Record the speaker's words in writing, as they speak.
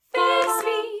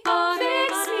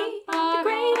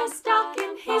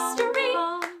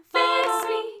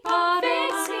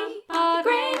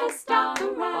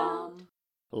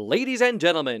Ladies and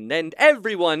gentlemen, and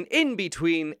everyone in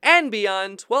between and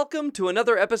beyond, welcome to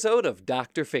another episode of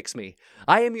Dr. Fix Me.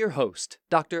 I am your host,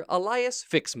 Dr. Elias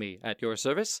Fix Me, at your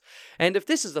service. And if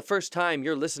this is the first time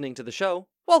you're listening to the show,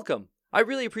 welcome. I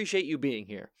really appreciate you being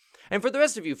here. And for the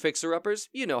rest of you fixer-uppers,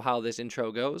 you know how this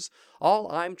intro goes. All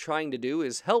I'm trying to do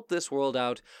is help this world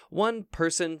out one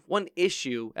person, one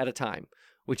issue at a time.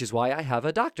 Which is why I have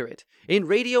a doctorate in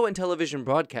radio and television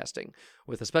broadcasting,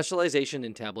 with a specialization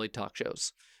in tabloid talk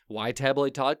shows. Why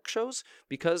tabloid talk shows?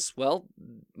 Because, well,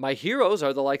 my heroes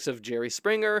are the likes of Jerry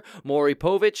Springer, Maury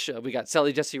Povich, we got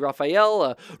Sally Jesse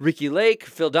Raphael, Ricky Lake,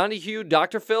 Phil Donahue,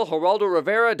 Dr. Phil, Geraldo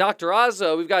Rivera, Dr. Oz,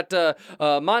 we've got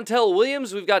Montel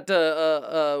Williams, we've got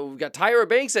Tyra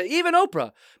Banks, even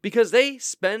Oprah, because they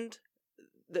spend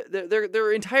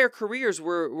their entire careers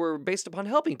were based upon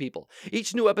helping people.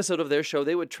 Each new episode of their show,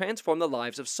 they would transform the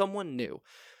lives of someone new.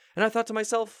 And I thought to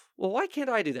myself, well, why can't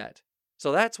I do that?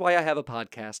 So that's why I have a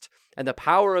podcast and the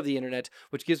power of the internet,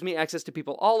 which gives me access to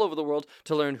people all over the world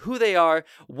to learn who they are,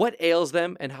 what ails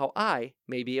them, and how I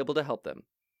may be able to help them.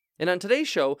 And on today's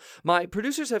show, my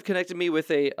producers have connected me with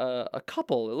a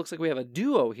couple. It looks like we have a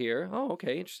duo here. Oh,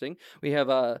 okay, interesting. We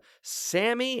have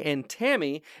Sammy and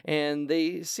Tammy, and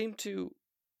they seem to...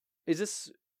 Is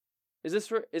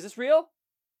this real?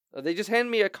 They just hand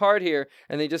me a card here,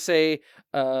 and they just say,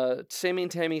 Sammy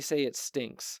and Tammy say it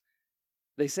stinks.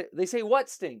 They say what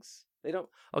stinks? They don't.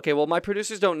 Okay, well, my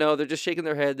producers don't know. They're just shaking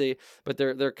their head.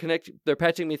 They're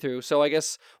patching me through. So I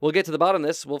guess we'll get to the bottom of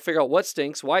this. We'll figure out what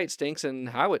stinks, why it stinks, and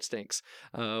how it stinks.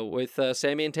 With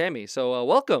Sammy and Tammy. So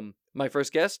welcome, my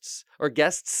first guests,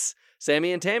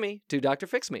 Sammy and Tammy, to Dr.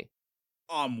 Fix Me.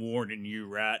 I'm warning you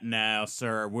right now,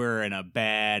 sir, we're in a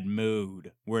bad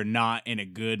mood. We're not in a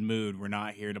good mood. We're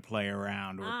not here to play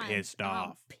around. We're pissed off.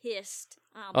 I'm pissed.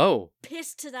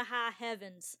 Pissed to the high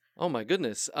heavens. Oh, my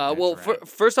goodness. Right.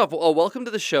 First off, welcome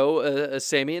to the show,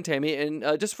 Sammy and Tammy. And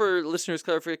just for listeners'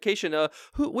 clarification,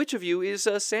 which of you is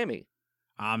Sammy?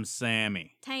 I'm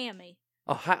Sammy. Tammy.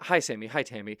 Oh, hi, Sammy. Hi,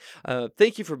 Tammy.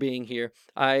 Thank you for being here.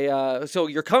 So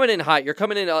you're coming in hot. You're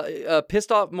coming in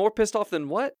pissed off, more pissed off than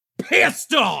what?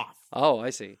 Pissed off! Oh,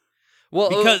 I see. Well,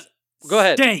 because go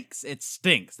ahead. It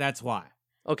stinks. That's why.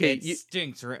 Okay. It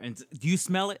stinks. Right? Do you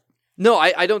smell it? No,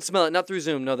 I don't smell it. Not through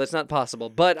Zoom. No, that's not possible.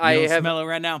 But You don't smell it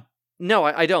right now? No,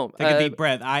 I don't. Take a deep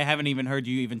breath. I haven't even heard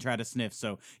you even try to sniff,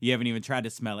 so you haven't even tried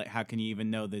to smell it. How can you even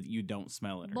know that you don't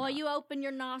smell it? Boy, you open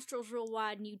your nostrils real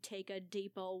wide and you take a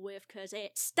deep old whiff because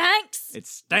it stinks. It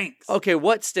stinks. Okay,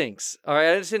 what stinks? All right,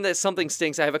 I understand that something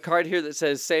stinks. I have a card here that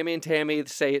says Sammy and Tammy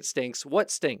say it stinks. What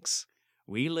stinks?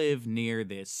 We live near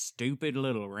this stupid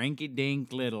little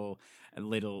rinky-dink little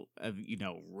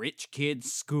rich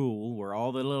kids school where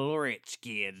all the little rich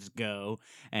kids go,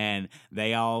 and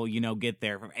they all, get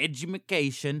there from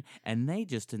education, and they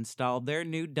just installed their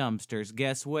new dumpsters.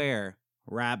 Guess where?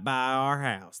 Right by our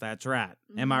house. That's right.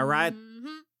 Am I right?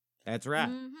 Mm-hmm. That's right.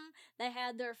 Mm-hmm. They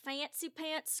had their fancy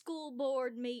pants school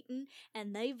board meeting,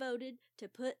 and they voted to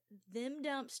put them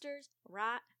dumpsters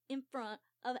right in front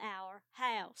of our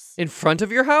house. In front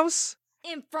of your house?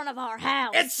 In front of our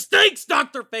house. It stinks,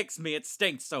 Dr. Fix Me. It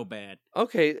stinks so bad.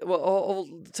 Okay, well,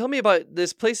 tell me about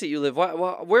this place that you live.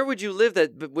 Where would you live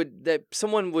that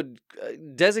someone would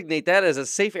designate that as a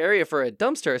safe area for a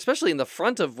dumpster, especially in the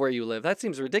front of where you live? That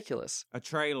seems ridiculous. A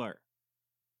trailer.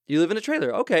 You live in a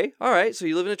trailer. Okay, all right. So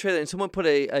you live in a trailer, and someone put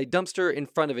a dumpster in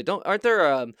front of it. Aren't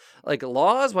there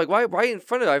laws? Like why in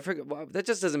front of it? I forget. That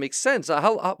just doesn't make sense.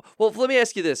 Well, let me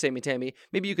ask you this, Sammy Tammy.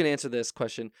 Maybe you can answer this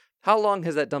question. How long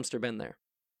has that dumpster been there?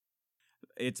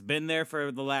 It's been there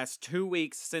for the last 2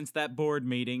 weeks since that board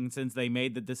meeting, since they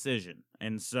made the decision.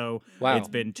 And so It's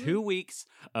been 2 weeks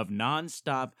of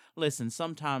nonstop. Listen,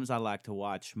 sometimes I like to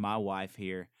watch my wife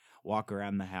here walk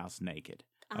around the house naked.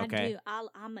 Okay? I do.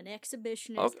 I'm an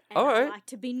exhibitionist, Okay. and All right. I like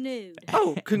to be nude.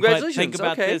 Oh, congratulations. But think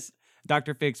about okay. this.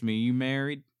 Dr. Fix Me, you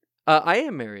married? I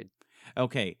am married.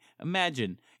 Okay,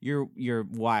 imagine your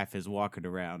wife is walking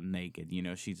around naked.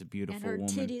 She's a beautiful And her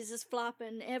woman. titties is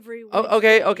flopping everywhere. Oh,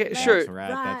 okay, sure. That's right,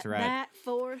 that's right. Back,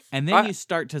 forth. And then you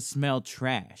start to smell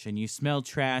trash, and you smell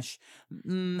trash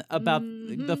about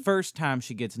the first time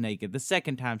she gets naked, the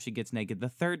second time she gets naked, the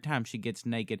third time she gets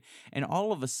naked, and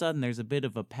all of a sudden there's a bit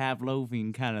of a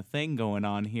Pavlovian kind of thing going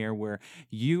on here where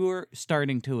you're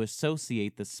starting to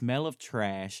associate the smell of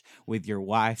trash with your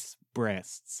wife's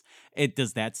breasts.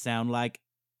 Does that sound like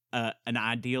an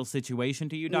ideal situation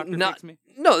to you, Dr. Fix Me?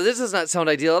 No, this does not sound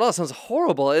ideal at all. It sounds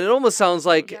horrible. It almost sounds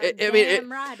like... Right it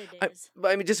is.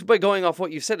 I mean, just by going off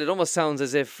what you said, it almost sounds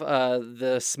as if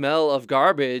the smell of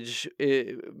garbage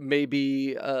may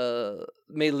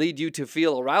lead you to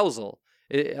feel arousal.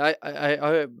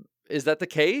 Is that the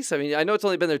case? I mean, I know it's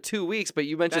only been there 2 weeks, but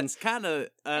you mentioned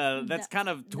That's kind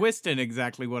of twisting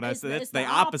exactly what I said. It's the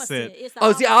opposite. opposite.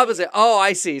 it's the opposite. Oh,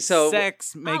 I see. So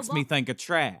Sex makes me think of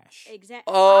trash.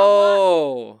 Exactly.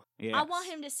 oh, Yes. I want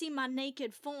him to see my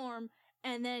naked form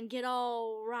and then get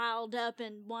all riled up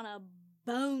and want to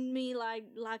bone me like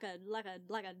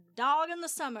a dog in the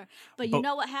summer. But you But-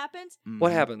 know what happens?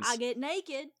 what Mhm. happens? I get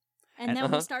naked, and then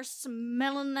Uh-huh. we start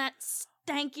smelling that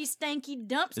stanky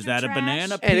dumpster Is that trash. a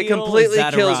banana peel? And it completely Is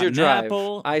that a kills your rotten drive.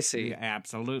 apple? I see. Yeah,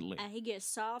 absolutely. And he gets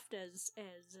soft as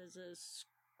a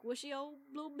squishy old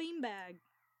little beanbag.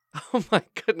 Oh my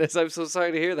goodness! I'm so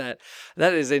sorry to hear that.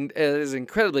 That is is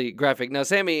incredibly graphic. Now,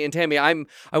 Sammy and Tammy, I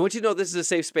want you to know this is a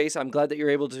safe space. I'm glad that you're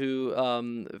able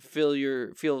to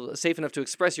feel safe enough to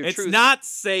express your It's truth. not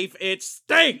safe. It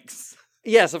stinks.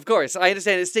 Yes, of course. I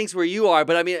understand it stinks where you are,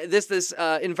 but I mean this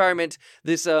environment,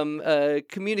 this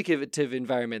communicative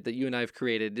environment that you and I have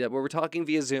created, where we're talking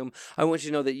via Zoom. I want you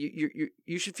to know that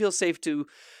you should feel safe to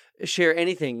share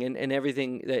anything and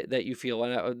everything that you feel.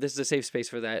 And this is a safe space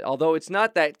for that. Although it's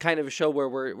not that kind of a show where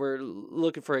we're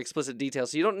looking for explicit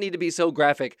details, so you don't need to be so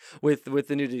graphic with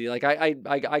the nudity. Like I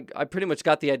pretty much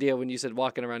got the idea when you said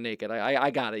walking around naked.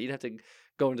 I got it. You'd have to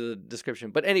go into the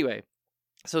description, but anyway.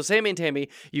 So Sammy and Tammy,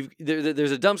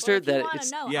 there's a dumpster Well, if you that wanna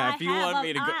it's know, Yeah, if you want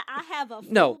me to go- I have a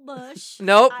full No. bush.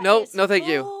 Nope, It's no, thank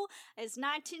you. full, It's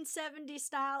 1970s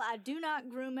style. I do not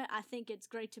groom it. I think it's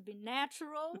great to be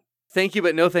natural. Thank you,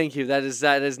 but no thank you. That is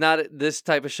not this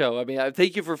type of show. I mean,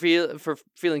 thank you for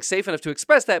feeling safe enough to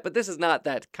express that, but this is not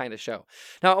that kind of show.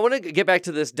 Now, I want to get back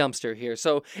to this dumpster here.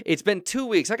 So it's been 2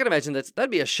 weeks. I can imagine that'd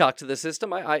be a shock to the system.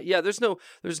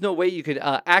 There's no way you could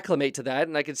acclimate to that,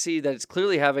 and I can see that it's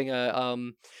clearly having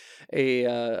some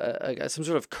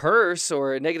sort of curse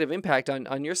or a negative impact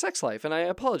on your sex life. And I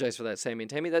apologize for that, Sammy and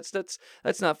Tammy. That's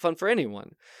not fun for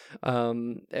anyone,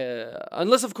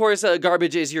 unless of course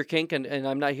garbage is your kink, and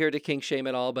I'm not here to kink shame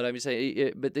at all, but I'm just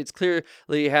saying, but it's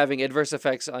clearly having adverse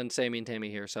effects on Sammy and Tammy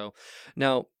here. So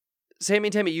now, Sammy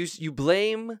and Tammy, you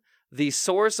blame the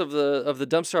source of the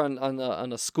dumpster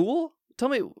on a school. Tell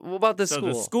me about this So school.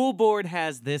 the school board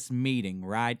has this meeting,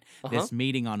 right? Uh-huh. This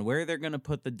meeting on where they're going to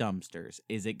put the dumpsters.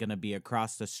 Is it going to be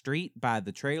across the street by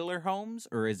the trailer homes,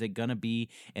 or is it going to be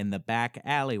in the back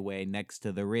alleyway next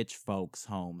to the rich folks'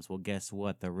 homes? Well, guess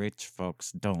what? The rich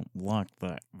folks don't like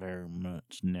that very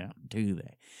much now, do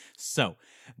they? So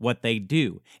what they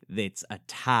do, it's a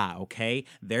tie, okay?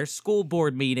 Their school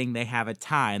board meeting, they have a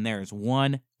tie, and there's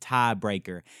one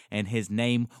tiebreaker, and his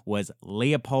name was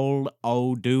Leopold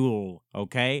O'Doul,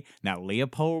 okay? Now,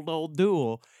 Leopold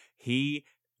O'Doul, he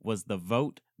was the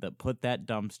vote that put that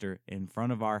dumpster in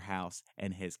front of our house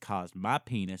and has caused my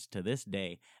penis to this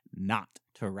day not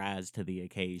to rise to the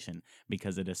occasion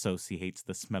because it associates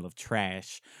the smell of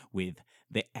trash with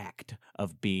the act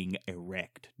of being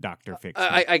erect, Dr. Fix.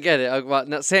 I get it. Well,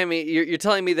 now, Sammy, you're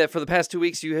telling me that for the past 2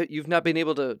 weeks you've not been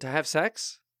able to have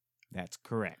sex? That's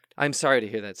correct. I'm sorry to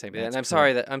hear that, Tammy. That's And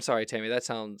I'm sorry, Tammy. That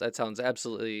sounds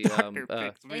absolutely Dr.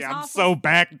 Fix me. It's I'm awful. so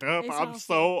backed up. It's I'm awful.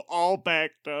 so all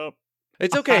backed up.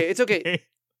 It's okay. It's okay.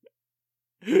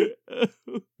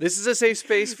 This is a safe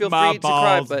space. Feel My free to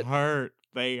cry, balls but hurt.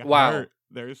 They Wow. hurt.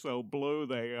 They're so blue.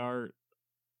 They hurt.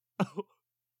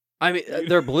 I mean,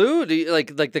 they're blue. Do you,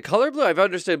 like the color blue? I've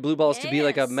understood blue balls to be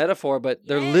like a Yes. metaphor, but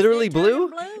they're Yes, literally they turn blue.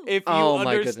 blue. If you Oh,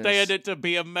 my understand goodness. it to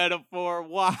be a metaphor,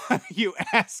 why are you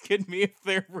asking me if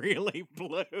they're really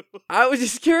blue? I was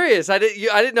just curious. I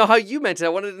didn't know how you meant it. I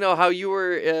wanted to know how you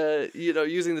were,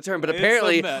 using the term. But It's a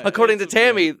apparently, according to it's a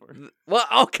Tammy, metaphor. well,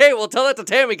 okay, well, tell that to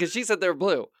Tammy because she said they're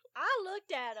blue. I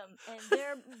looked at them, and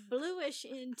they're bluish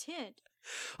in tint.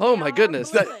 Oh They my are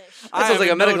goodness, that bluish. sounds like a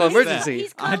haven't medical noticed that. emergency.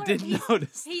 He's I color- didn't he's-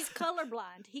 notice. He's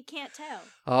colorblind. He can't tell.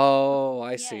 Oh,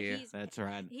 I Yeah, see. he's- That's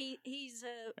right. He's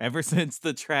Ever since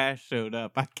the trash showed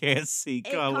up, I can't see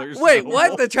It colors. Wait, no what?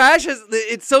 more. The trash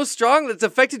it's so strong that it's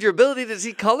affected your ability to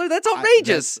see color? That's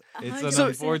outrageous. It's 100% an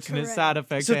unfortunate correct. side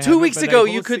effect. So I 2 haven't weeks been ago, able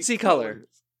you to could see color.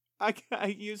 colors. I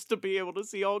used to be able to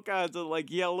see all kinds of like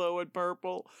yellow and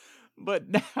purple, but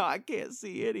now I can't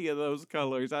see any of those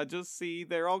colors. I just see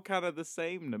they're all kind of the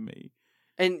same to me.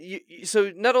 And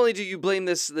so not only do you blame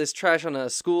this trash on a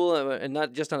school and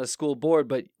not just on a school board,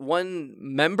 but one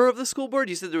member of the school board.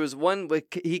 You said there was one.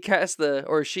 He cast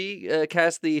she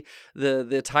cast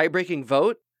the tie-breaking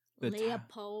vote. The ti-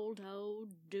 Leopold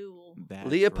O'Doul. That's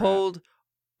Leopold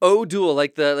O'Doul,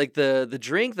 like the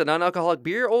drink, the non-alcoholic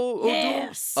beer. O'Doul.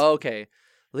 Yes. Okay,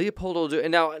 Leopold O'Doul.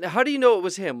 And now, how do you know it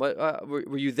was him? What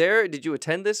were you there? Did you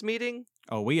attend this meeting?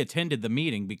 right. Oh, we attended the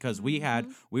meeting because we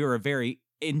were a very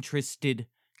interested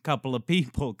couple of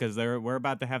people because we're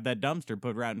about to have that dumpster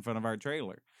put right in front of our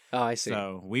trailer. Oh, I see.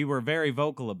 So we were very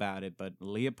vocal about it, but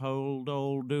Leopold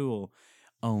O'Doul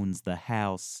owns the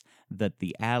house that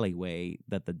the alleyway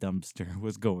that the dumpster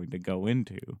was going to go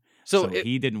into. So So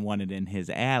he didn't want it in his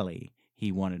alley.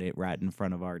 He wanted it right in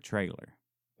front of our trailer.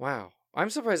 Wow. I'm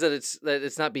surprised that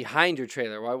it's not behind your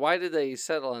trailer. Why did they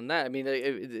settle on that? I mean,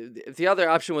 if the other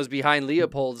option was behind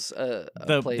Leopold's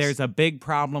place. There's a big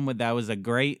problem with that. Was a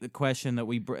great question that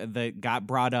that got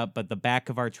brought up, but the back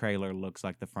of our trailer looks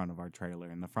like the front of our trailer,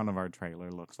 and the front of our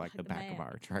trailer looks like the back of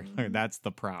our trailer. That's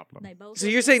the problem. They both So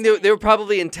look you're the saying same. they were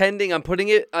probably intending on putting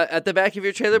it at the back of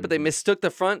your trailer, but they mistook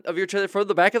the front of your trailer for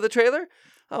the back of the trailer?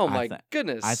 Oh my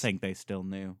goodness. I think they still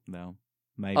knew, though.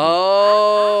 Maybe.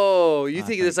 Oh, you I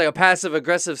think it's think- like a passive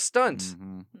aggressive stunt?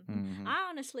 Mhm, mhm. I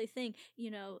honestly think,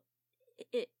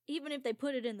 even if they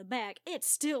put it in the back, it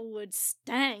still would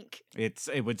stank.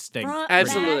 It would stink. Front,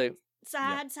 Absolutely.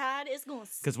 back, side, it's going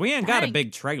to Because we ain't got a stank.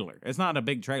 big trailer. It's not a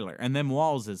big trailer. And them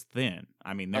walls is thin.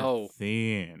 I mean, they're Oh.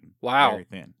 thin. Wow. Very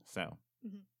thin. So,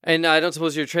 And I don't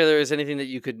suppose your trailer is anything that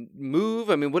you could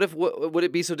move. I mean, what would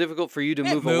it be so difficult for you to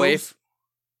It move away? moves.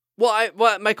 Well,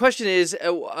 my question is,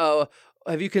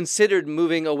 have you considered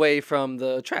moving away from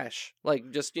the trash, like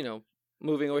just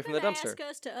moving away from the Gonna dumpster? ask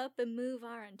us to up and move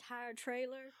our entire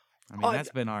trailer. I mean, Oh, that's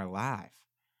been our life.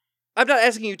 I'm not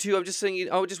asking you to. I'm just saying.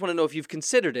 I just want to know if you've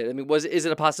considered it. I mean, is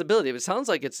it a possibility? If it sounds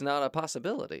like it's not a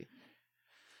possibility,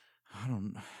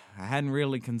 I hadn't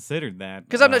really considered that.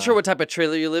 because I'm not sure what type of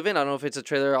trailer you live in. I don't know if it's a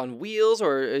trailer on wheels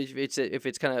or if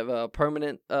it's kind of a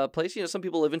permanent place. Some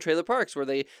people live in trailer parks where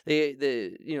the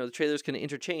trailers can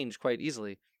interchange quite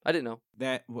easily. I didn't know.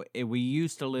 that we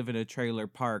used to live in a trailer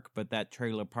park, but that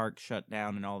trailer park shut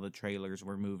down and all the trailers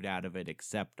were moved out of it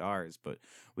except ours. But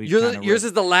Yours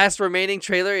is the last remaining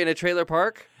trailer in a trailer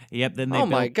park? Yep. Then they Oh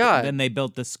my built- God. Then they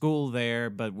built the school there,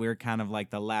 but we're kind of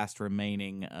like the last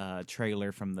remaining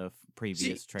trailer from the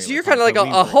previous trailer. So you're park kind of like that we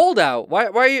a were in. holdout. Why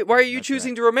are you That's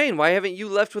choosing right. to remain? Why haven't you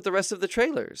left with the rest of the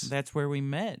trailers? That's where we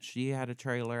met. She had a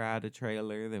trailer, I had a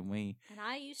trailer. Then we. And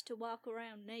I used to walk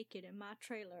around naked in my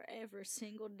trailer every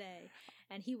single day.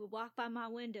 And he would walk by my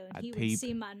window and I'd he would peep.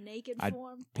 see my naked I'd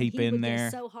form. peep and he in would there.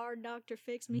 Get so hard, Dr.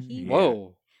 Fix Me. He Yeah. would-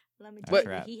 Whoa. Let me That's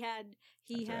tell right. you,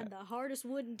 he That's had the hardest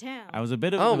wood in town. I was a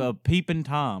bit of Oh. a peeping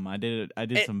Tom. I did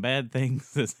Eh. some bad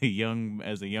things as a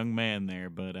young man there,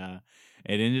 but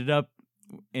it ended up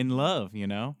in love,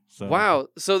 So Wow.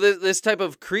 So this type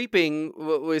of creeping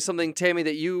was something, Tammy,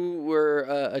 that you were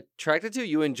attracted to?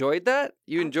 You enjoyed that?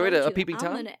 You I enjoyed told a you, peeping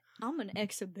Tom? I'm an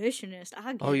exhibitionist.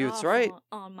 I get Oh, that's off right.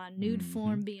 on my nude Mhm.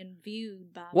 form being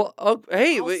viewed by Well,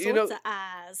 hey, all you sorts know, of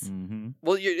eyes. Mm-hmm.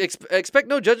 well, you expect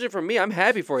no judgment from me. I'm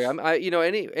happy for you. I'm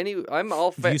I'm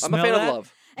all Do you I'm a smell fan that? of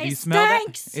love. Do It you smell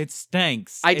stinks! that? It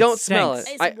stinks. I It don't smell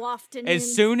stinks. it. It's wafting As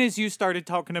in. soon as you started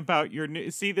talking about your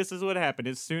see, this is what happened.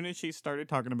 As soon as she started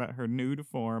talking about her nude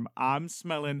form, I'm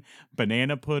smelling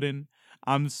banana pudding.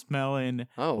 I'm smelling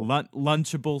Oh.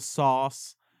 Lunchable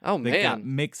sauce Oh that got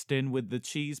man, mixed in with the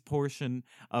cheese portion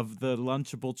of the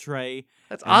Lunchable tray.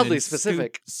 that's and oddly then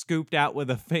specific. Scooped out with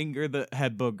a finger that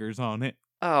had boogers on it.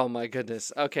 Oh my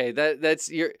goodness. Okay,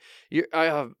 that's your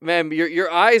ma'am.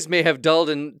 Your eyes may have dulled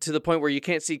to the point where you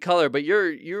can't see color, but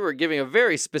you were giving a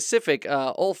very specific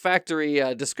olfactory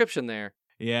description there.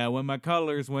 Yeah, when my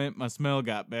colors went, my smell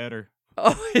got better.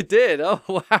 Oh, it did. Oh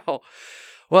wow.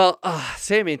 Well,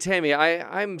 Sammy and Tammy,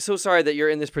 I'm so sorry that you're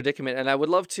in this predicament, and I would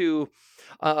love to.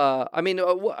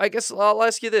 I guess I'll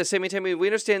ask you this, Sammy and Tammy. We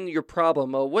understand your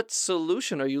problem. What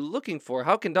solution are you looking for?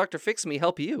 How can Dr. Fix Me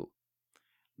help you?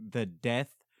 The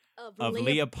death of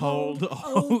Leopold Leopold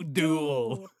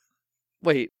O'Doul.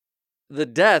 Wait, the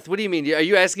death? What do you mean? Are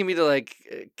you asking me to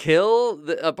kill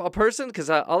a person? Because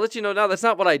I'll let you know now. That's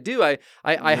not what I do. I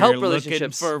help You're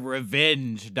relationships. looking for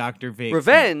revenge, Dr. Fix.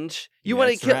 Revenge? You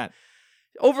want to That's kill right.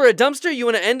 over a dumpster? You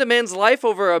want to end a man's life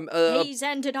over a He's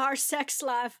ended our sex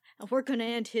life, and we're gonna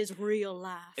end his real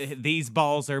life. These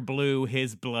balls are blue,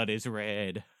 his blood is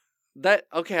red. that?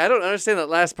 Okay, I don't understand that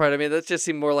last part. I mean, that just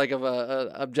seemed more like of a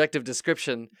objective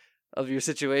description of your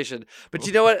situation. But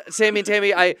you know what, Sammy and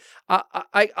Tammy,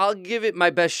 I'll give it my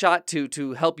best shot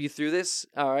to help you through this.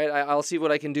 All right, I'll see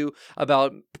what I can do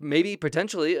about maybe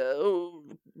potentially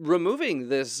removing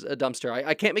this dumpster.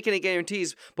 I can't make any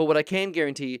guarantees, but what I can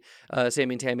guarantee,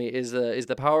 Sammy and Tammy, is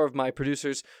the power of my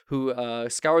producers who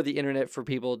scour the internet for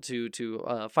people to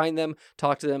find them,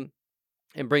 talk to them,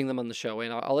 and bring them on the show.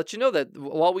 And I'll let you know that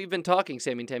while we've been talking,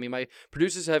 Sammy and Tammy, my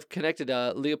producers have connected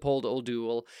Leopold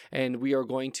O'Doul, and we are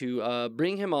going to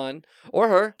bring him on, or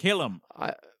her. Kill him.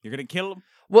 I, You're gonna kill him?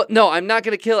 Well, no, I'm not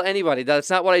going to kill anybody. That's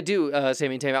not what I do,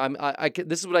 Sammy and Tammy.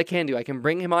 This is what I can do. I can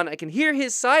bring him on. I can hear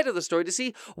his side of the story to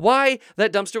see why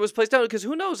that dumpster was placed down. Because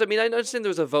who knows? I mean, I understand there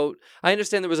was a vote. And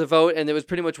there was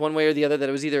pretty much one way or the other that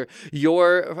it was either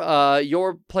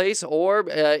your place or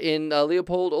in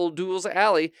Leopold O'Doul's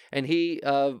alley. And he,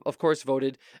 of course,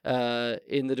 voted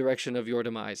in the direction of your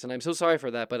demise. And I'm so sorry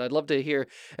for that, but I'd love to hear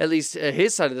at least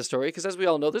his side of the story. Because as we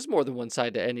all know, there's more than one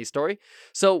side to any story.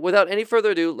 So without any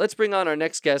further ado, let's bring on our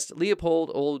next guest, Leopold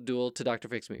O'Doul, to Dr.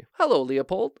 Fix Me. Hello,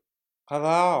 Leopold.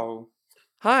 Hello.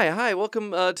 Hi,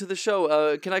 welcome to the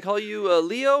show. Can I call you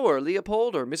Leo or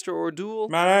Leopold or Mr. O'Doul?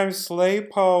 My name's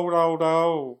Leopold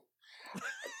O'Doul.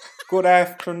 Good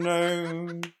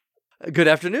afternoon. Good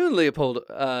afternoon, Leopold.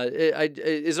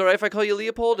 Is it all right if I call you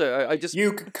Leopold?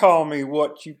 You can call me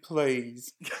what you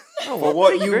please. Oh, Well, well,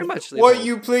 thank you very much, Leopold. what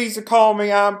you please to call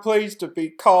me, I'm pleased to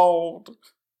be called.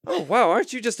 Oh, wow,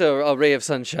 aren't you just a ray of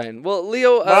sunshine? Well,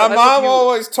 Leo... My mom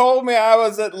always told me I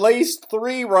was at least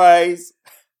 3 rays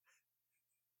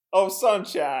of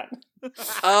sunshine.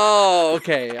 Oh,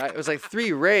 okay. I was like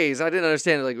 3 rays. I didn't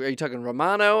understand. Like, are you talking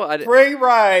Romano? 3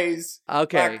 rays.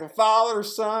 Okay. Like the Father,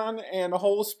 Son, and the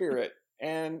Holy Spirit.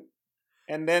 And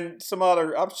then some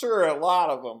other, I'm sure a lot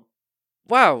of them.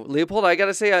 Wow, Leopold, I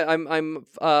gotta say, I'm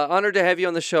honored to have you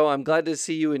on the show. I'm glad to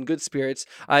see you in good spirits.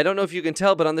 I don't know if you can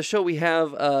tell, but on the show we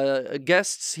have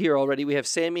guests here already. We have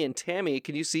Sammy and Tammy.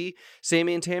 Can you see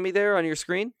Sammy and Tammy there on your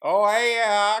screen? Oh,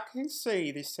 yeah, I can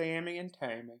see the Sammy and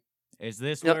Tammy. Is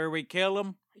this Yep. where we kill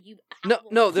him?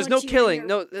 No, there's no killing.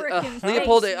 No,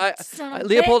 Leopold,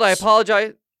 Leopold, I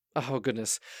apologize. Oh,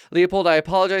 goodness. Leopold, I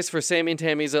apologize for Sammy and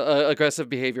Tammy's aggressive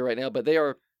behavior right now, but they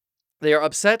are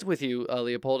upset with you,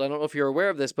 Leopold. I don't know if you're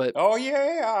aware of this, but... Oh,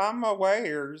 yeah, I'm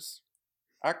aware.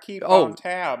 I keep on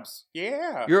tabs.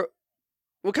 Yeah.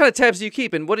 What kind of tabs do you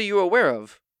keep, and what are you aware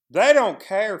of? They don't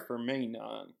care for me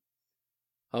none.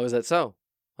 Oh, is that so?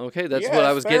 Okay, that's what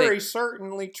I was very getting.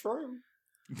 certainly true.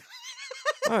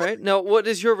 All right. Now, what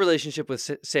is your relationship with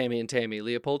Sammy and Tammy?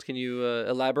 Leopold, can you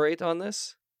elaborate on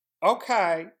this?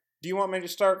 Okay. Do you want me to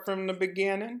start from the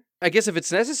beginning? I guess if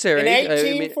it's necessary. In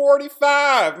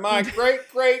 1845, my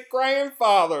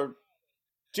great-great-grandfather,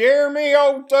 Jeremy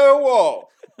O'Doul,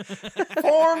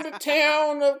 formed the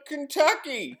town of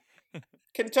Kentucky.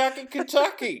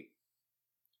 Kentucky.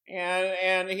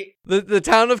 And he... The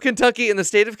town of Kentucky in the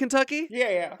state of Kentucky?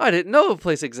 Yeah. I didn't know a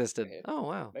place existed. Oh,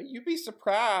 wow. You'd be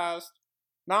surprised.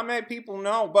 Not many people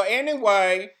know. But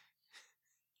anyway,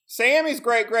 Sammy's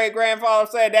great-great-grandfather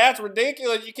said, that's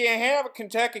ridiculous. You can't have a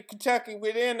Kentucky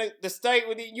within the state.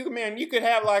 You could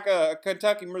have like a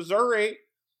Kentucky, Missouri.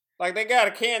 Like they got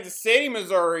a Kansas City,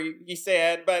 Missouri, he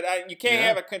said. But you can't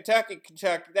have a Kentucky.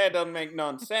 That doesn't make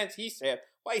none sense, he said.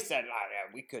 Well, he said,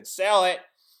 we could sell it.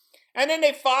 And then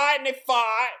they fight,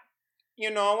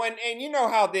 you know, and you know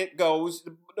how that goes.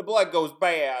 The blood goes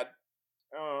bad.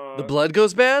 The blood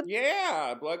goes bad?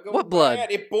 Yeah, blood goes bad. What blood?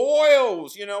 It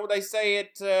boils. You know, they say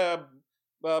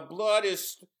blood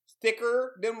is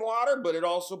thicker than water, but it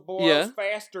also boils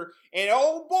faster. And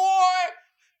oh boy,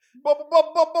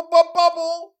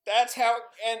 bubble. That's how.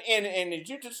 And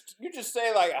you just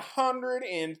say like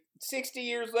 160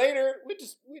 years later, we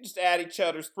just at each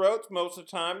other's throats most of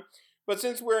the time. But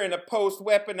since we're in a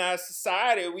post-weaponized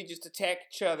society, we just attack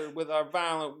each other with our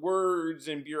violent words,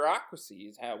 and bureaucracy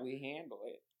is how we handle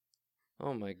it.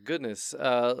 Oh my goodness!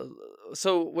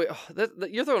 So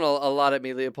you're throwing a lot at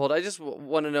me, Leopold. I just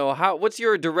want to know what's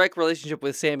your direct relationship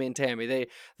with Sammy and Tammy?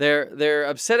 They're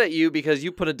upset at you because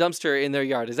you put a dumpster in their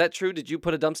yard. Is that true? Did you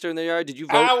put a dumpster in their yard? Did you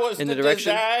vote in the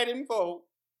direction? I was the deciding vote.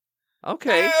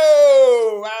 Okay.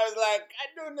 Oh, I was like,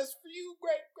 I'm doing this for you,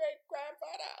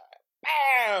 great-great-grandfather.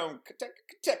 Bam!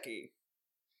 Kentucky.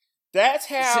 That's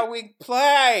how we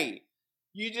play.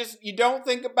 You don't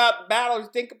think about the battle, you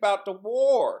think about the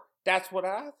war. That's what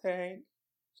I think.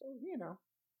 So, you know.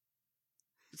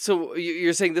 So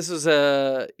you're saying this was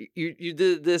you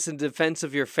did this in defense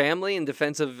of your family, in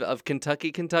defense of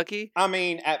Kentucky? I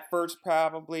mean, at first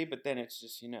probably, but then it's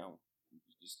just, you know,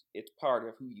 it's part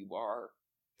of who you are.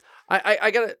 I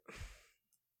gotta...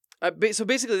 so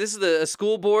basically, this is a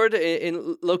school board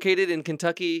located in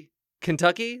Kentucky.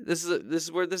 This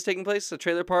is where this is taking place. A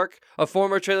trailer park, a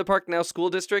former trailer park, now school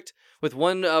district, with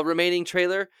one remaining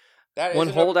trailer. That is one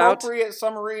an holdout. Appropriate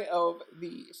summary of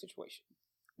the situation.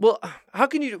 Well, how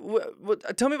can you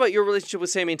tell me about your relationship with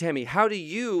Sammy and Tammy? How do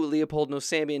you, Leopold, know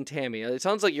Sammy and Tammy? It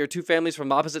sounds like you're two families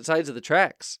from opposite sides of the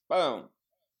tracks. Boom.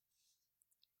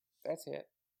 That's it.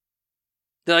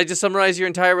 Did I just summarize your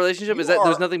entire relationship? Is that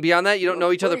there's nothing beyond that? You don't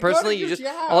know each other personally. You just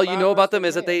all you know about them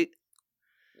is that they.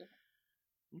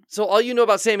 So all you know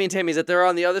about Sammy and Tammy is that they're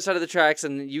on the other side of the tracks,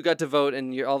 and you got to vote,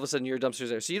 and all of a sudden your dumpster's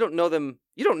there. So you don't know them.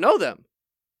 You don't know them.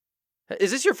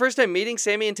 Is this your first time meeting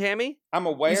Sammy and Tammy? I'm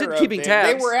aware said of keeping them. tabs.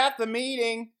 They were at the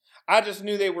meeting. I just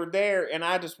knew they were there, and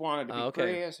I just wanted to be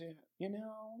okay. present, you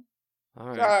know. All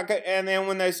right. And then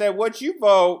when they said, "What you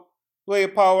vote,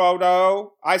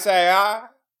 Leopoldo?"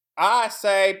 I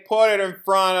say, put it in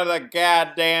front of the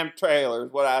goddamn trailer,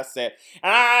 is what I said.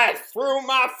 And I threw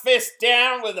my fist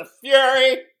down with a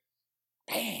fury.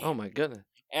 Bam. Oh my goodness.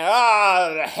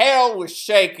 And the hell was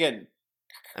shaking.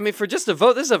 I mean, for just a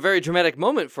vote, this is a very dramatic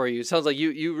moment for you. It sounds like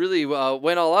you really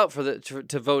went all out for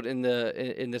to vote in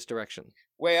this direction.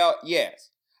 Well, yes.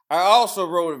 I also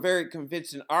wrote a very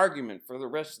convincing argument for the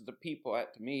rest of the people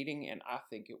at the meeting, and I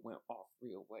think it went off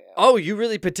real well. Oh, you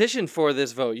really petitioned for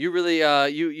this vote. You really are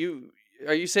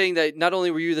you saying that not only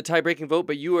were you the tie-breaking vote,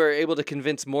 but you were able to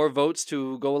convince more votes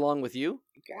to go along with you?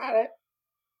 You got it.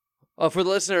 For the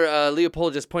listener,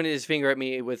 Leopold just pointed his finger at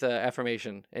me with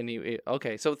affirmation, and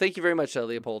okay. So thank you very much,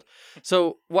 Leopold.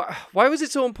 So why was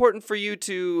it so important for you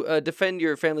to defend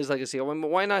your family's legacy?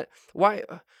 Why not?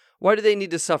 Why do they need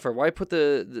to suffer? Why put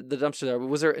the dumpster there?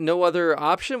 Was there no other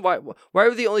option? Why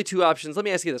were the only two options? Let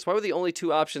me ask you this: why were the only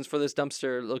two options for this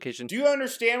dumpster location? Do you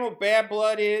understand what bad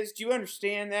blood is? Do you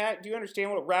understand that? Do you understand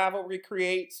what rivalry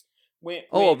creates?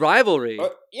 A rivalry.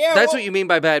 Yeah, that's what you mean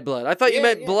by bad blood. I thought you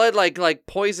meant yeah. blood like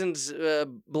poisons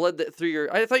blood that through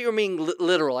your. I thought you were being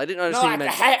literal. I didn't understand. No,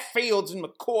 like you the meant Hatfields and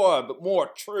McCoy, but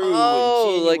more true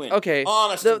Oh, and like, genuine, okay.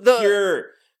 honest The- and the- pure,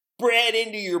 bred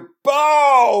into your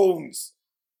bones.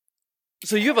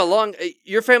 So you have a long.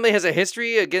 Your family has a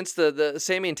history against the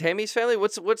Sammy and Tammy's family.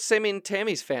 What's Sammy and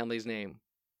Tammy's family's name?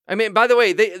 I mean, by the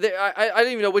way, I don't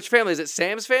even know which family is it.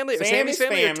 Sam's family or Sammy's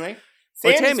family?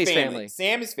 Or Tammy's family?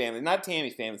 Sammy's family, not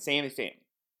Tammy's family. Sammy's family.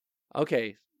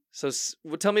 Okay, so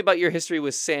tell me about your history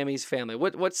with Sammy's family.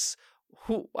 What's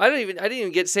who? I didn't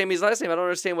even get Sammy's last name. I don't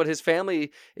understand what his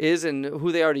family is and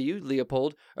who they are to you,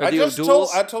 Leopold. Are the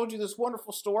O'Douls? I told you this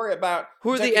wonderful story about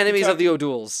Who are the Kentucky, enemies of the Kentucky.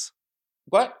 O'Douls?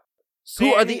 What?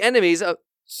 Who are the enemies of?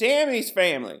 Sammy's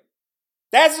family.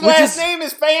 That's his Which last is- name.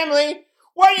 His family.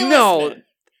 Why are you No. listening?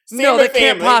 No, Sammy that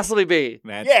can't family. possibly be.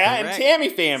 That's Yeah, correct. and Tammy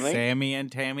family. Sammy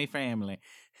and Tammy family.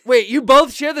 Wait, you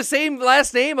both share the same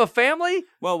last name of family?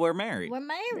 Well, we're married. We're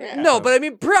married. Yeah. No, but I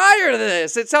mean prior to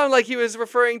this, it sounded like he was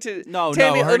referring to No,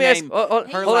 Tammy. no, her let me ask. name.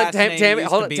 Hold Her on, last name Tammy. used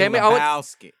Hold to on, be Tammy.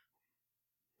 Lebowski.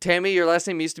 Tammy, your last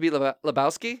name used to be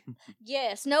Lebowski.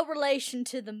 Yes, no relation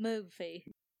to the movie.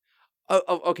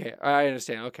 Oh, okay. I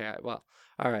understand. Okay, well,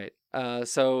 all right.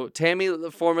 So Tammy,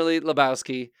 formerly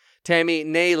Lebowski. Tammy,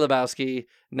 nay Lebowski,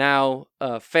 now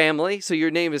family. So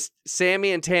your name is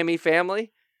Sammy and Tammy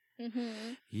family.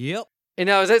 Mm-hmm. Yep. And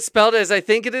now is that spelled as I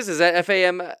think it is? Is that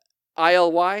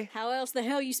FAMILY? How else the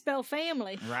hell you spell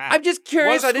family? Right. I'm just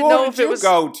curious. What I didn't know school if did it you was.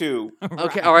 go to?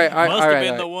 Okay, all right, Must have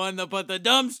been all the right. one that put the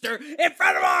dumpster in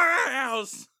front of our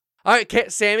house. All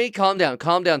right, Sammy, calm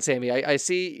down, Sammy. I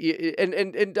see, and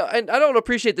I don't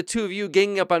appreciate the two of you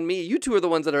ganging up on me. You two are the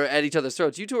ones that are at each other's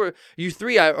throats. You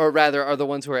three, are the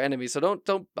ones who are enemies. So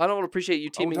I don't appreciate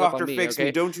you teaming up Dr. on me. Fix Okay.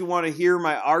 Me, don't you want to hear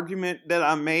my argument that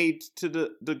I made to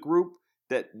the group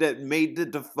that made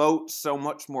the vote so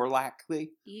much more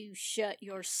likely? You shut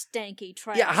your stanky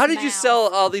trash Yeah, how did you mouth. sell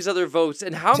all these other votes,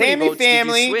 and how many Tammy votes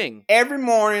family did you swing? every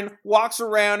morning walks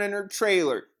around in her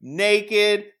trailer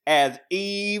naked as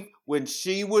Eve when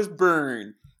she was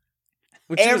burned.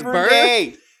 When she was Every burned?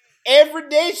 day. Every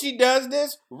day she does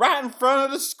this right in front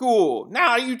of the school.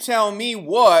 Now you tell me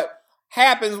what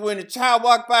happens when a child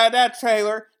walks by that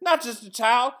trailer. Not just a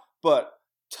child, but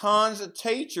tons of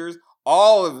teachers,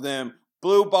 all of them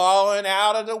blue balling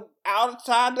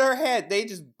outside their head. They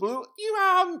just blew,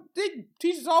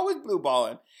 teachers always blue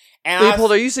balling. And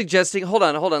Leopold, are you suggesting? Hold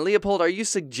on. Leopold, are you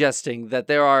suggesting that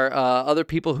there are other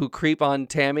people who creep on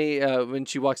Tammy when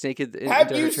she walks naked have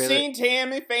into you her trailer? seen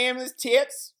Tammy family's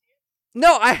tits?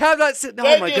 No, I have not seen. Oh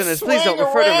They my just goodness! Please don't swing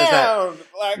refer to them as that. around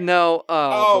like, No.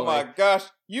 oh boy. my gosh,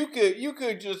 you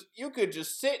could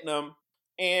just sit in them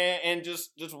and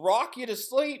just rock you to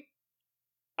sleep.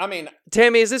 I mean,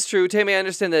 Tammy, is this true? Tammy, I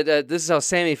understand that this is how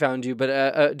Sammy found you,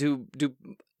 but do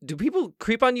people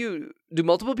creep on you? Do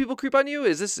multiple people creep on you?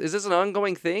 Is this an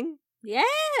ongoing thing?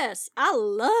 Yes, I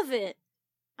love it.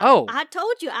 Oh, I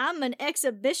told you I'm an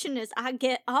exhibitionist. I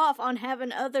get off on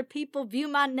having other people view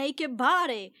my naked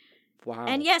body. wow.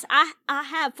 And yes, I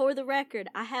have, for the record,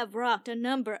 I have rocked a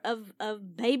number of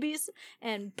babies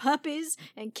and puppies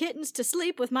and kittens to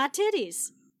sleep with my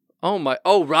titties. Oh my!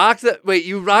 Oh, rock that! Wait,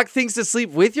 you rock things to sleep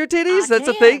with your titties? I That's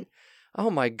a can. thing. Oh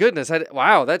my goodness!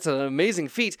 Wow, that's an amazing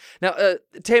feat. Now,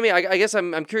 Tammy, I guess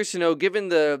I'm curious to know, given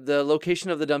the location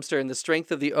of the dumpster and the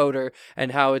strength of the odor,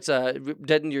 and how it's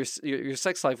deadened your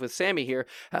sex life with Sammy here.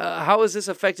 How has this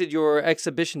affected your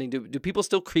exhibitioning? Do people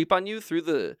still creep on you through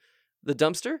the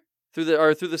dumpster, through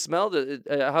the smell?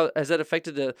 How has that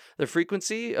affected the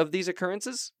frequency of these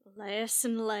occurrences? Less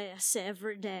and less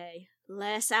every day.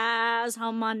 Less eyes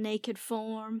on my naked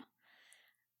form.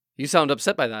 You sound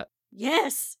upset by that.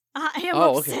 Yes, I am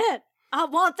Okay. upset. I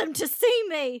want them to see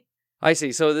me. I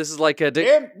see. So this is like a.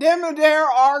 Them there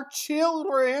are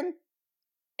children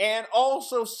and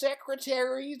also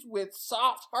secretaries with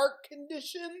soft heart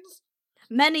conditions.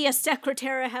 Many a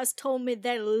secretary has told me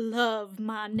they love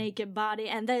my naked body,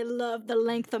 and they love the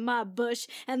length of my bush,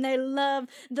 and they love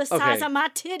the size Okay. of my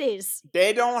titties.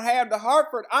 They don't have the heart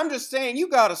for it. I'm just saying, you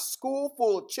got a school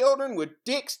full of children with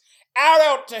dicks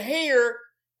out to here,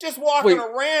 just walking Wait.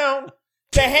 around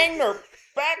to hang their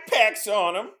backpacks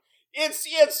on them. It's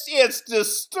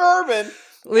disturbing.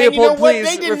 Leopold, and you know what? please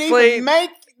They didn't refrain. even make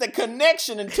the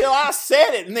connection until I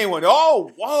said it, and they went,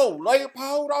 "Oh, whoa,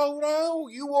 Leopold, oh no,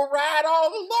 you were right all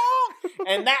along."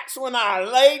 And that's when I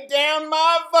laid down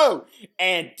my vote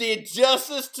and did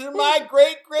justice to my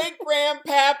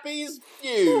great-great-grandpappy's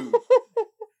feud.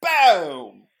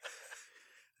 Boom.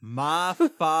 My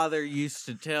father used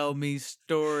to tell me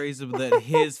stories that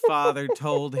his father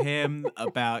told him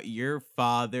about your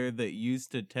father that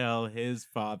used to tell his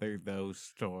father those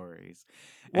stories.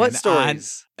 What And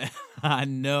stories? I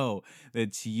know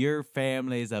that your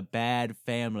family is a bad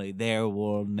family. There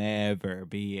will never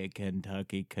be a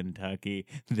Kentucky.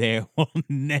 There will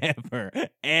never,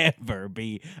 ever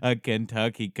be a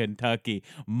Kentucky.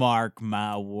 Mark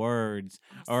my words.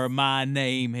 Or my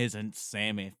name isn't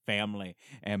Sammy Family,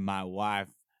 and my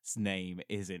wife's name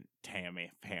isn't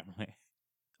Tammy Family.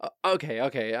 Okay.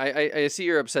 I see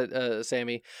you're upset,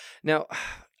 Sammy. Now,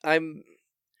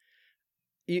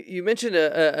 You mentioned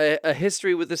a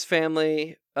history with this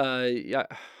family. Yeah,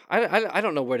 I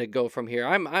don't know where to go from here.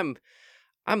 I'm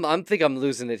think I'm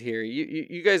losing it here.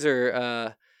 You guys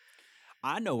are.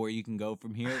 I know where you can go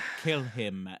from here. Kill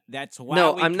him. That's why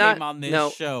No, we I'm came not- on this no,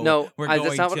 show. no, We're that's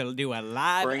going not what- to do a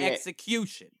live Bring it.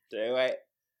 execution. Do it.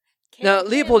 Now,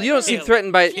 Leopold, you don't seem Kill-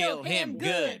 threatened by. Kill him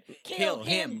good. Kill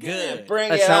him good. Bring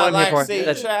That's it not out what I'm here like for. sea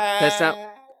That's not- child.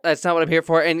 That's not what I'm here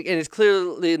for, and it's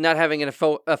clearly not having an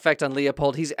effect on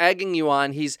Leopold. He's egging you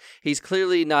on. He's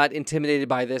clearly not intimidated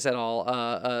by this at all.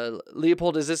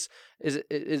 Leopold, is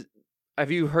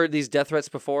have you heard these death threats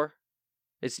before?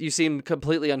 You seem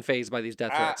completely unfazed by these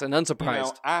death threats and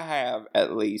unsurprised. I have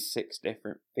at least 6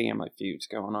 different family feuds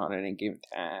going on at any given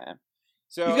time.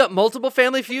 So You've got multiple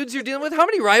family feuds you're dealing with. How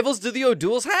many rivals do the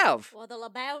O'Douls have? Well, the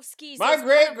Lebowskis. my is one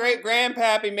great of great them.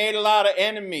 grandpappy made a lot of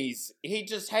enemies. He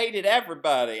just hated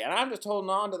everybody, and I'm just holding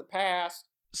on to the past.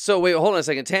 So wait, hold on a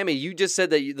second, Tammy. You just said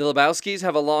that the Lebowskis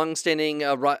have a long-standing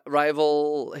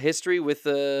rival history with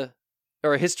or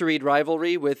a historied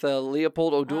rivalry with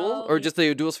Leopold O'Doul, Oh, or yeah. just the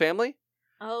O'Doul's family.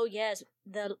 Oh yes,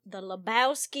 the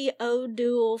Lebowski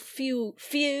O'Doul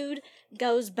feud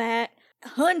goes back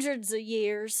hundreds of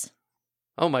years.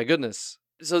 Oh my goodness!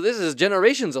 So this is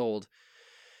generations old.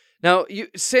 Now,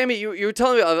 Sammy, you were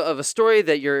telling me of a story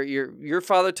that your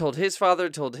father told his father.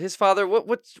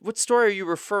 What story are you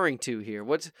referring to here?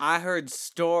 I heard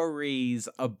stories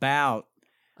about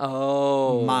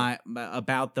Oh,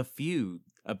 about the feud,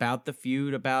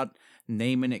 about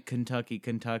naming it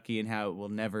Kentucky, and how it will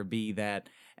never be that,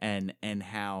 and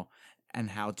how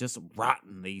just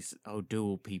rotten these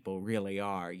O'Doul people really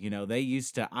are. You know,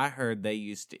 I heard they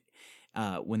used to,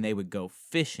 when they would go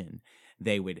fishing,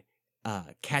 they would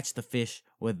catch the fish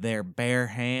with their bare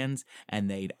hands, and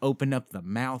they'd open up the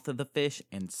mouth of the fish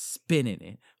and spin in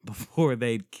it before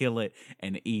they'd kill it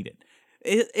and eat it.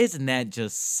 Isn't that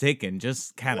just sick and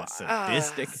just kind of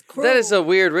sadistic? that is a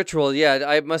weird ritual. Yeah,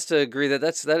 I must agree that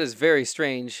is very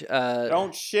strange.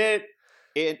 Don't shit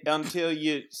it until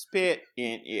you spit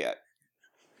in it.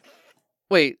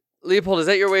 Wait, Leopold, is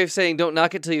that your way of saying don't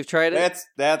knock it till you've tried it?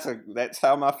 That's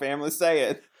how my family say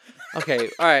it. Okay,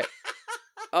 all right.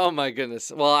 Oh my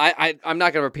goodness. Well, I'm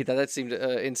not gonna repeat that. That seemed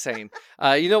insane.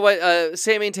 You know what,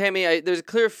 Sammy and Tammy, there's a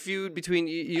clear feud between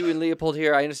you and Leopold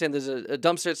here. I understand there's a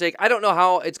dumpster at stake. I don't know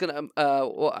how it's gonna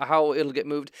how it'll get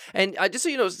moved. And just so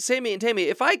you know, Sammy and Tammy,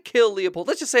 if I kill Leopold,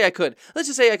 let's just say I could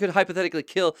hypothetically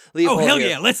kill Leopold. Oh hell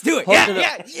here. yeah, let's do it! Hold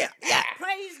Yeah, on, yeah.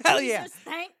 Praise Hell Jesus! yeah.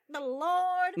 Thank the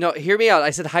Lord. No, hear me out. I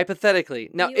said hypothetically.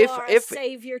 Now, you if are a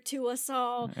savior to us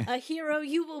all, a hero.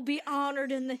 You will be honored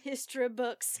in the history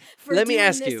books for Let me doing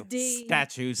ask this you, deed.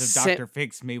 Statues of Sa- Dr.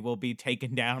 Fix Me will be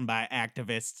taken down by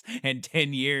activists in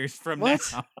 10 years from What?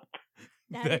 now.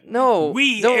 That- No,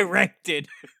 We don't, erected.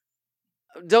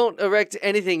 don't erect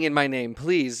anything in my name,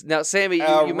 please. Now, Sammy,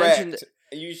 you mentioned. Erect.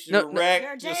 You should No, no. erect.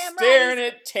 You're Just damn staring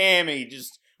right. at Tammy.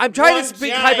 Just I'm trying one to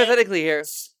speak giant hypothetically here.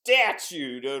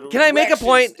 statue. Can I make a erection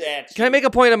point? statue. Can I make a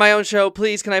point on my own show,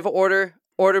 please? Can I have order?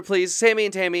 Order, please. Sammy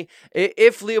and Tammy,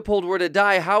 if Leopold were to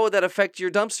die, how would that affect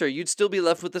your dumpster? You'd still be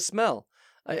left with the smell.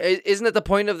 Isn't that the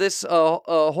point of this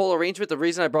whole arrangement? The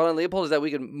reason I brought on Leopold is that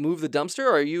we can move the dumpster?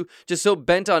 Or are you just so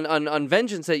bent on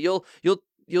vengeance that you'll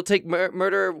take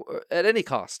murder at any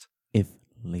cost? If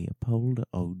Leopold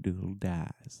O'Doul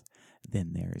dies,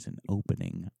 then there is an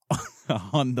opening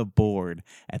on the board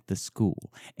at the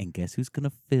school. And guess who's going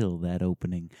to fill that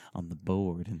opening on the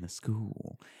board in the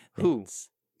school? Who? That's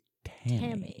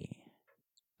Tammy.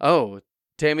 Oh,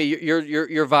 Tammy,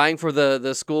 you're vying for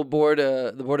the school board,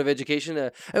 the Board of Education.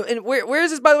 And where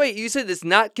is this, by the way? You said it's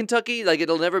not Kentucky, like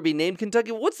it'll never be named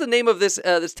Kentucky. What's the name of this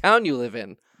town you live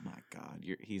in? My God,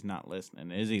 he's not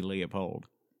listening, is he, Leopold?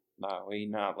 No, he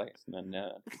not listening.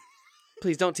 No.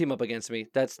 Please don't team up against me.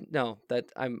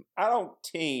 I'm. I don't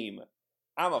team.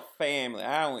 I'm a family.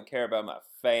 I only care about my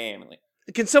family.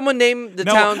 Can someone name the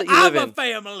town that you live in? I'm a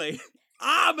family.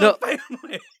 I'm No. a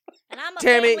family. And I'm a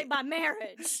Tammy- family by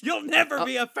marriage. You'll never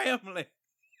be a family.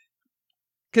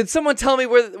 Can someone tell me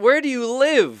where do you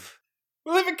live?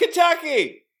 We live in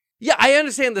Kentucky. Yeah, I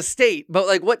understand the state, but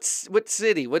like what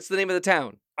city? What's the name of the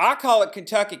town? I call it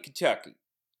Kentucky, Kentucky.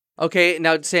 Okay,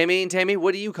 now Sammy and Tammy,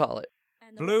 what do you call it?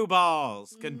 And the- Blue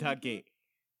Balls, Kentucky.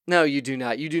 No, you do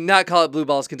not. You do not call it Blue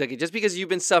Balls, Kentucky, just because you've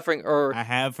been suffering or I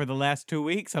have for the last 2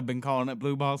 weeks. I've been calling it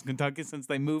Blue Balls, Kentucky since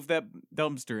they moved that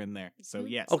dumpster in there. So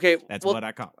yes, Okay, that's well, what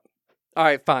I call it. all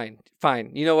right, fine.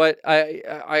 You know what?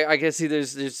 I can see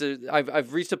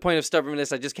I've reached a point of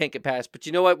stubbornness I just can't get past. But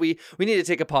you know what? We need to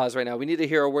take a pause right now. We need to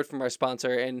hear a word from our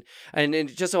sponsor, and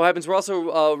it just so happens we're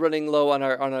also running low on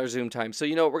our Zoom time. So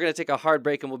you know what? We're gonna take a hard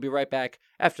break, and we'll be right back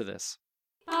after this.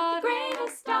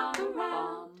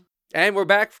 And we're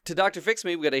back to Dr. Fix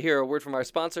Me. We got to hear a word from our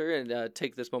sponsor and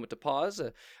take this moment to pause.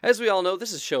 As we all know,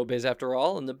 this is showbiz after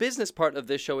all, and the business part of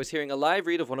this show is hearing a live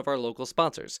read of one of our local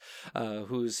sponsors,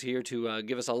 who's here to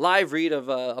give us a live read of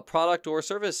a product or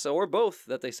service or both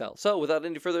that they sell. So, without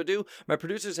any further ado, my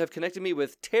producers have connected me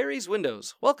with Terry's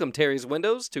Windows. Welcome, Terry's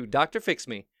Windows, to Dr. Fix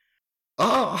Me.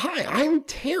 Hi, I'm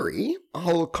Terry.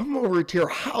 I'll come over to your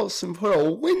house and put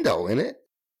a window in it.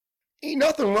 Ain't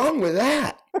nothing wrong with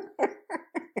that.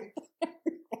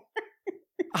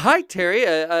 Hi, Terry.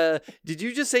 Did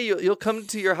you just say you'll come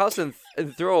to your house and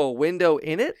throw a window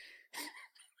in it?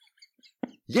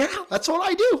 Yeah, that's what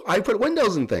I do. I put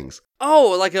windows in things.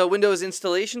 Oh, like a Windows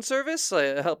installation service,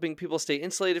 helping people stay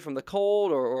insulated from the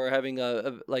cold, or having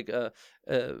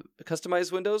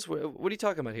customized windows. What are you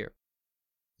talking about here?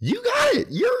 You got it.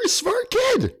 You're a smart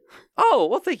kid. Oh,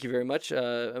 well, thank you very much,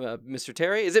 Mr.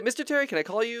 Terry. Is it Mr. Terry? Can I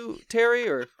call you Terry,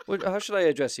 or how should I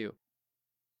address you?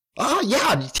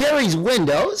 Yeah, Terry's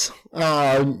Windows.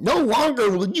 No longer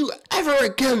will you ever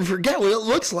again forget what it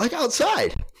looks like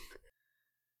outside.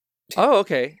 Oh,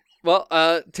 okay. Well,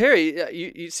 Terry,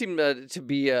 you seem to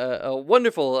be a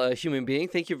wonderful human being.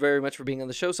 Thank you very much for being on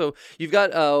the show. So you've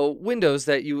got Windows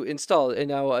that you install, and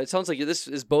now it sounds like this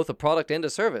is both a product and a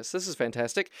service. This is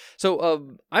fantastic.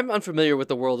 So I'm unfamiliar with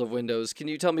the world of Windows. Can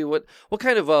you tell me what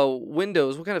kind of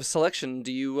Windows, what kind of selection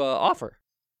do you offer?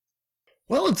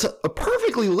 Well, it's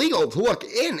perfectly legal to look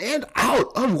in and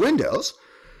out of Windows.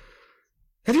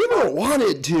 Have you ever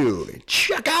wanted to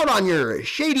check out on your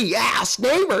shady-ass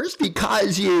neighbors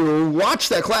because you watched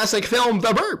that classic film The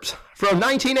Burbs from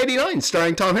 1989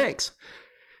 starring Tom Hanks?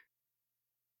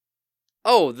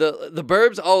 Oh, the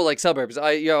Burbs? Oh, like Suburbs.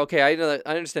 Yeah, okay. I know that.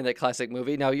 I understand that classic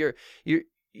movie. Now you're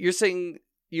saying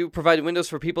you provide windows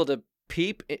for people to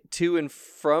peep to and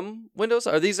from windows?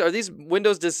 Are these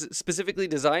windows specifically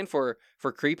designed for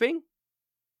creeping?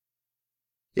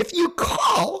 If you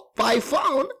call by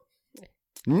phone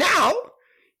now,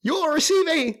 you'll receive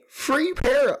a free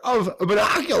pair of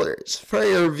binoculars for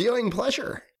your viewing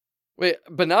pleasure. Wait,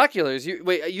 binoculars?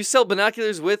 You sell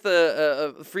binoculars with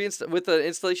a free with the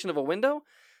installation of a window?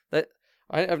 That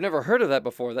I've never heard of that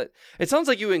before. That it sounds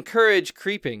like you encourage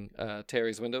creeping,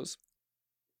 Terry's Windows.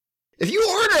 If you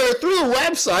order through the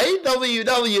website,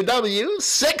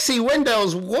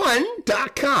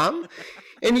 www.sexywindows1.com,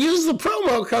 and use the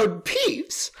promo code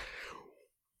PEEPS,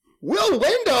 we'll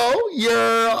window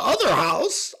your other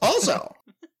house also.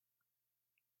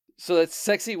 So that's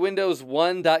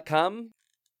sexywindows1.com?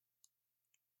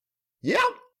 Yeah.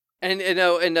 And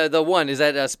the one, is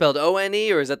that spelled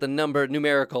O-N-E, or is that the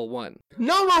numerical one?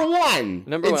 Number one.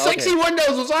 Number and one, Sexy okay.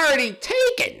 Windows was already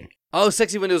taken. Oh,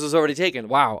 Sexy Windows was already taken.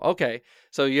 Wow. Okay.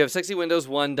 So you have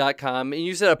sexywindows1.com, and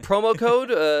you said a promo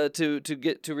code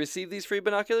to receive these free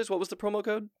binoculars. What was the promo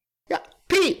code? Yeah,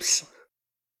 peeps.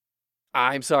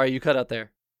 I'm sorry, you cut out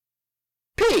there.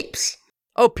 Peeps.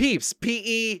 Oh, Peeps.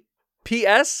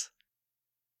 P-E-P-S?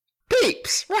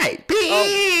 Peeps. Right.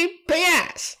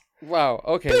 P-E-P-S. Wow.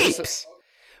 Okay. Peeps.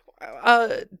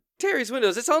 Terry's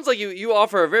Windows. It sounds like you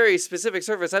offer a very specific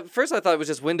service. At first, I thought it was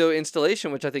just window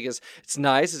installation, which I think it's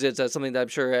nice. It's something that I'm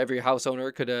sure every house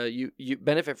owner could you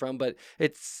benefit from. But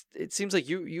it seems like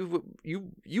you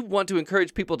want to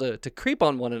encourage people to creep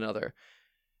on one another.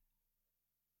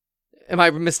 Am I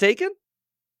mistaken?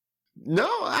 No,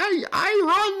 I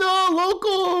run the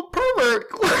local pervert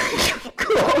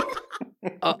club.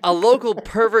 A local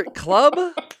pervert club?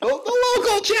 The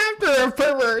local chapter of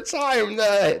perverts. I've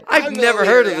never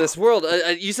heard of this world.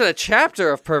 You said a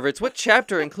chapter of perverts. What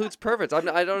chapter includes perverts? I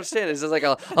don't understand. Is this like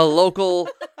a local,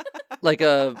 like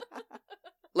a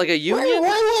union?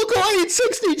 Why local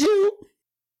 862?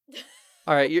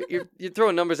 All right, you're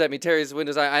throwing numbers at me, Terry's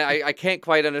Windows. I can't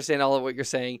quite understand all of what you're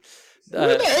saying.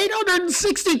 We're the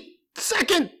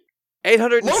 862nd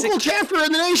 860 local chapter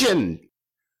in the nation.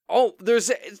 Oh,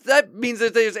 that means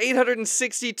that there's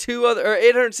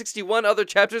 861 other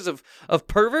chapters of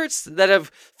perverts that have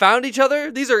found each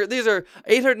other. These are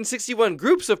 861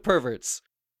 groups of perverts.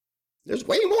 There's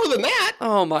way more than that.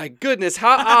 Oh my goodness!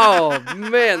 How? Oh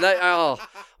man!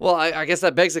 Well, I guess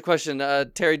that begs the question,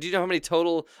 Terry. Do you know how many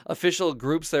total official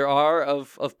groups there are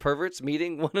of perverts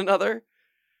meeting one another?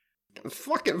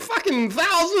 Fucking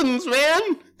thousands,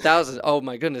 man. Thousands. Oh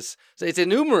my goodness! So it's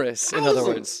innumerous. In other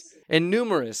words. And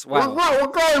numerous. Wow. We're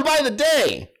growing by the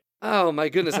day. Oh my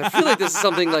goodness! I feel like this is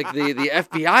something like the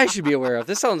FBI should be aware of.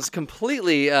 This sounds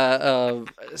completely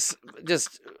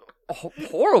just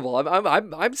horrible.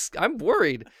 I'm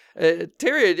worried.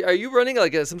 Terry, are you running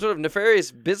like some sort of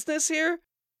nefarious business here?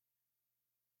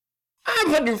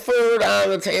 I'm putting food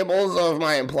on the tables of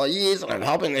my employees, and I'm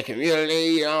helping the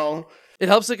community. It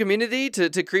helps the community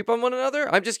to creep on one another.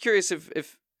 I'm just curious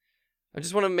if. I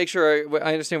just want to make sure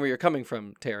I understand where you're coming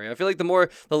from, Terry. I feel like the more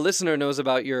the listener knows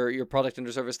about your product and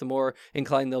your service, the more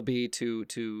inclined they'll be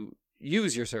to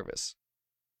use your service.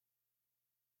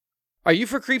 Are you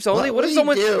for creeps only? What if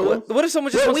someone just wants a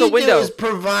window? What we do is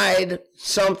provide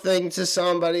something to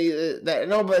somebody that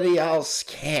nobody else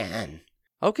can.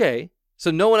 Okay, so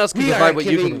no one else can provide what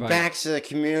you can provide. We are giving back to the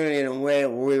community in a way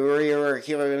we were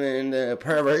giving the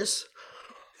perverts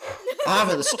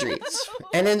off of the streets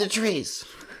and in the trees.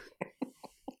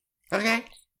 Okay.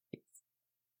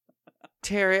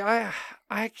 Terry, I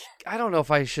don't know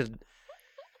if I should.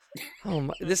 Oh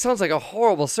my, this sounds like a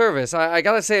horrible service. I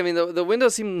gotta say, I mean, the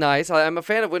windows seem nice. I'm a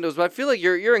fan of windows, but I feel like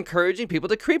you're encouraging people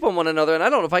to creep on one another, and I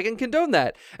don't know if I can condone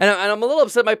that. And I'm a little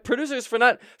upset my producers for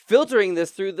not filtering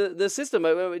this through the system.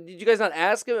 Did you guys not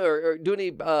ask him or do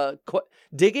any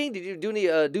digging? Did you do any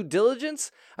due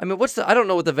diligence? I mean, I don't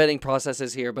know what the vetting process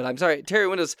is here, but I'm sorry, Terry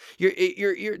Windows.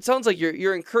 It sounds like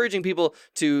you're encouraging people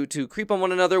to creep on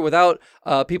one another without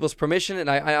people's permission, and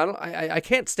I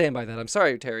can't stand by that. I'm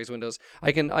sorry, Terry's Windows.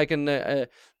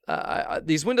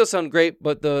 These windows sound great,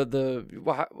 but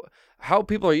how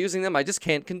people are using them, I just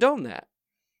can't condone that.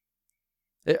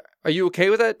 Are you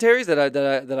okay with that, Terry?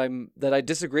 That I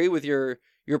disagree with your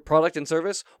product and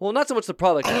service? Well, not so much the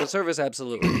product, but the service,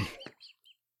 absolutely.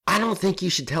 I don't think you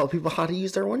should tell people how to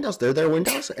use their windows. They're their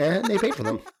windows, and they pay for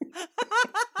them.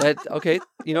 Okay,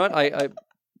 you know what?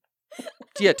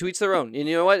 Yeah, to each their own. And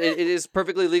you know what? It is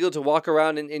perfectly legal to walk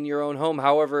around in your own home,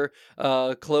 however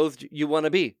clothed you want to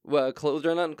be, clothed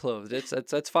or unclothed.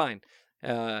 That's fine.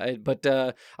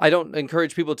 But I don't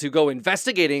encourage people to go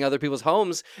investigating other people's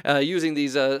homes using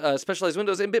these specialized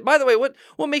windows. And by the way, what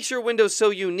makes your windows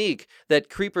so unique that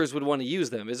creepers would want to use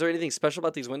them? Is there anything special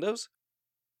about these windows?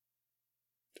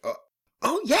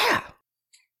 Oh yeah.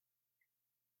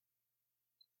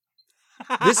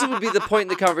 This would be the point in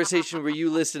the conversation where you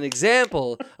list an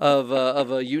example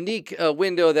of a unique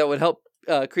window that would help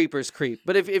creepers creep.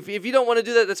 But if you don't want to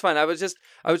do that, that's fine. I was just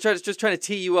trying to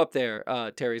tee you up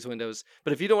there, Terry's Windows.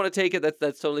 But if you don't want to take it,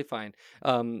 that's totally fine.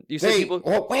 You said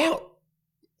people. Well,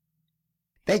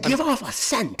 they give off a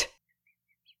scent.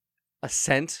 A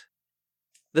scent?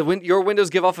 Your windows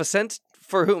give off a scent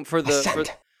for whom? For the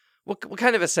scent. What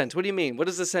kind of a scent? What do you mean? What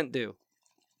does the scent do?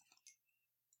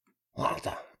 Well,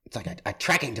 it's like a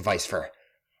tracking device for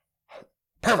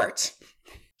perverts.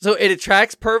 So it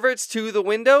attracts perverts to the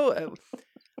window?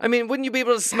 I mean, wouldn't you be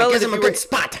able to smell it? It gives them a good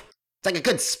spot. It's like a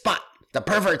good spot. The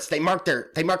perverts, they mark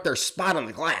their spot on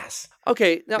the glass.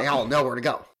 Okay. Now, they all know where to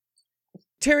go.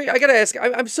 Terry, I gotta ask.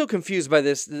 I'm so confused by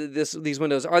these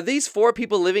windows. Are these for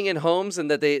people living in homes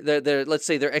and that they're let's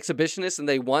say they're exhibitionists and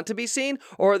they want to be seen,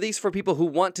 or are these for people who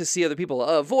want to see other people,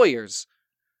 voyeurs,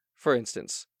 for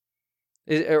instance?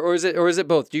 Or is it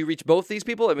both? Do you reach both these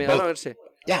people? I mean, Both. I don't understand.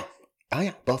 Yeah. Oh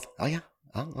yeah, both. Oh yeah.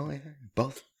 Oh yeah,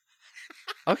 both.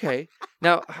 Okay.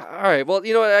 Now, all right. Well,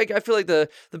 you know what? I feel like the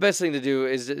best thing to do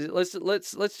is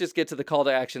let's just get to the call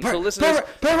to action. So, listeners,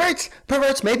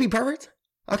 Perverts, maybe perverts.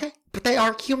 Okay, but they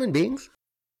are human beings.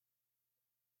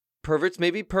 perverts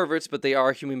may be perverts, but they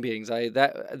are human beings.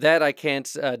 That I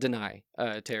can't deny.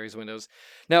 Terry's Windows.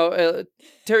 Now,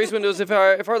 Terry's Windows. If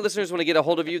our listeners want to get a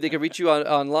hold of you, they can reach you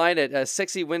online at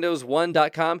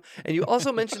sexywindows1.com. And you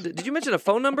also mentioned. Did you mention a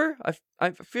phone number?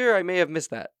 I fear I may have missed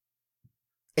that.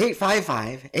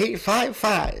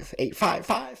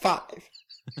 855-855-8555.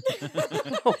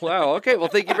 Oh, wow. Okay. Well,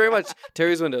 thank you very much,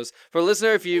 Terry's Windows. For a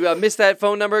listener, if you missed that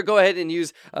phone number, go ahead and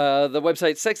use the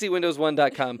website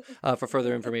sexywindows1.com for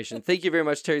further information. Thank you very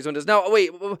much, Terry's Windows. Now,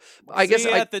 wait. See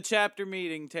you at the chapter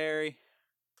meeting, Terry.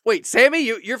 Wait, Sammy,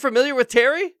 you're familiar with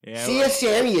Terry? Yeah. See ya,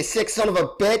 Sammy, you sick son of a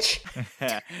bitch.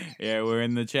 Yeah, we're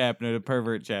in the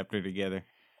pervert chapter together.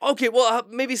 Okay, well,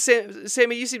 maybe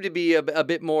Sammy, you seem to be a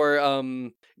bit more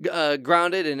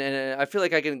grounded, and I feel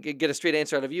like I can get a straight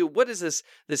answer out of you. What is this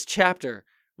chapter?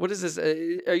 What is this?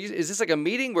 Is this like a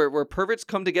meeting where perverts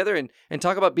come together and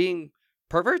talk about being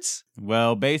perverts?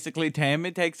 Well, basically,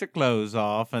 Tammy takes her clothes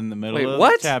off in the middle of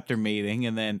what? the chapter meeting,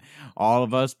 and then all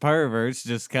of us perverts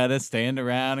just kind of stand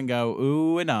around and go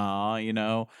ooh and ah,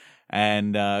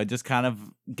 and just kind of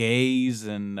gaze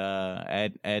and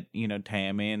at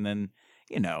Tammy, and then.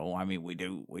 I mean, we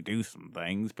do some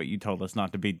things, but you told us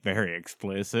not to be very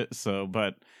explicit. So,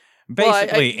 but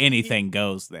basically anything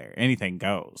goes there. Anything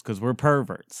goes because we're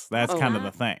perverts. That's kind of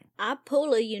the thing. I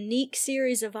pull a unique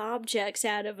series of objects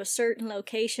out of a certain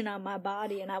location on my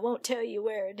body, and I won't tell you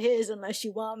where it is unless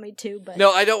you want me to. But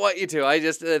no, I don't want you to. I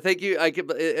just thank you.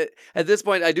 At this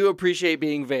point, I do appreciate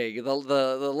being vague.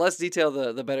 The less detail,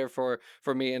 the better for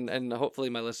me and hopefully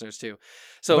my listeners too.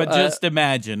 So, but just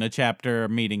imagine a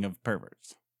meeting of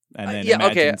perverts, and then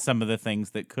imagine some of the things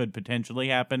that could potentially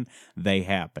happen. They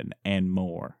happen and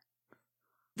more.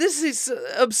 This is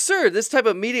absurd. This type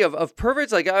of meeting of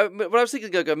perverts. Like what I was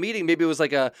thinking, like a meeting. Maybe it was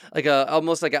like a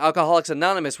almost like an Alcoholics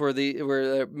Anonymous, where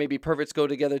maybe perverts go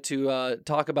together to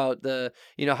talk about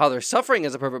how they're suffering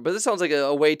as a pervert. But this sounds like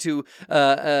a way to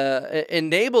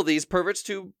enable these perverts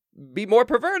to be more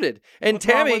perverted. And What's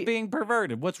Tammy, wrong with being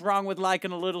perverted? What's wrong with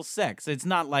liking a little sex? It's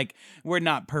not like we're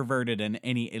not perverted in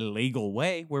any illegal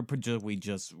way. We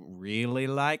just really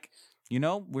like.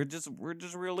 We're just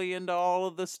really into all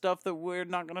of the stuff that we're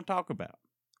not going to talk about.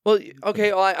 Well,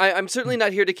 okay, well, I'm certainly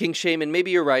not here to kink shame, and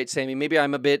maybe you're right, Sammy. Maybe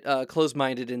I'm a bit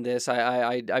closed-minded in this.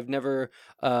 I've never,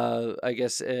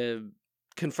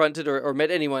 confronted or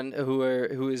met anyone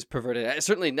who is perverted.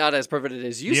 Certainly not as perverted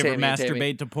as you, Sammy. You ever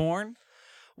masturbate to porn?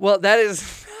 Well, that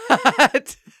is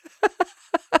not...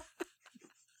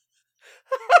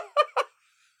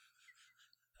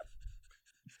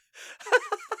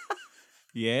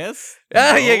 Yes.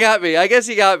 Ah, you got me. I guess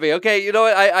you got me. Okay, you know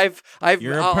what? I've.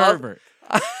 You're a pervert.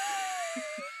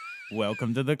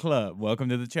 Welcome to the club. Welcome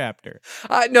to the chapter.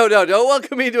 No, don't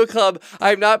welcome me to a club.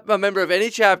 I'm not a member of any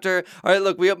chapter. All right,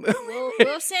 look, we'll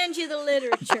send you the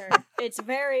literature. It's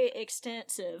very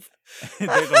extensive.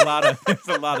 There's a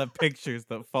lot of pictures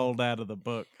that fold out of the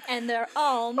book, and they're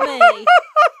all me.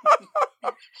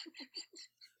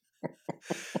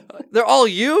 They're all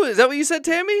you? Is that what you said,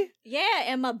 Tammy? Yeah,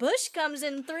 and my bush comes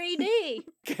in 3D.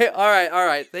 Okay, all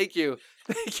right. Thank you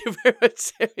very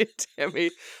much,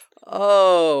 Tammy.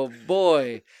 Oh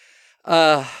boy.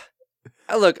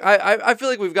 Look, I feel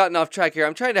like we've gotten off track here.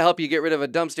 I'm trying to help you get rid of a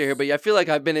dumpster here, but I feel like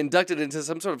I've been inducted into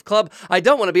some sort of club I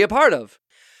don't want to be a part of.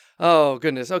 Oh,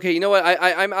 goodness. Okay, you know what?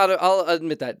 I'm out of... I'll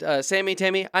admit that. Sammy,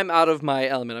 Tammy, I'm out of my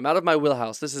element. I'm out of my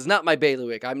wheelhouse. This is not my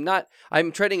bailiwick.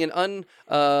 I'm treading in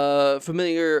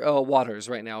unfamiliar waters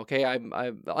right now, okay?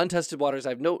 I'm untested waters.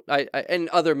 And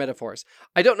other metaphors.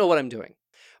 I don't know what I'm doing.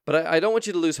 But I don't want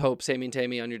you to lose hope, Sammy and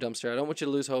Tammy, on your dumpster. I don't want you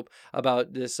to lose hope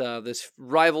about this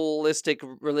rivalistic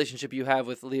relationship you have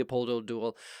with Leopold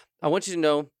O'Doul. I want you to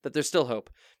know that there's still hope,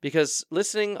 because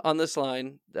listening on this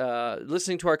line,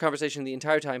 listening to our conversation the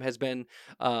entire time has been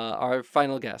our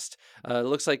final guest. It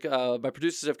looks like my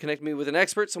producers have connected me with an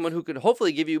expert, someone who can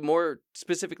hopefully give you more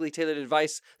specifically tailored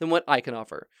advice than what I can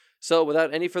offer. So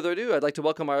without any further ado, I'd like to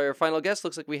welcome our final guest.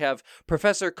 Looks like we have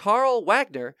Professor Carl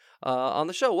Wagner on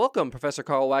the show. Welcome, Professor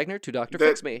Carl Wagner, to Dr.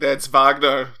 Fix Me. That's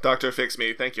Wagner, Dr. Fix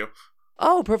Me. Thank you.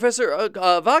 Oh, Professor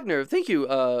Wagner, thank you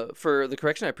for the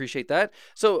correction. I appreciate that.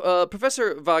 So,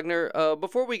 Professor Wagner,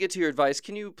 before we get to your advice,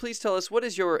 can you please tell us what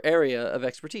is your area of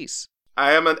expertise?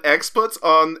 I am an expert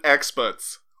on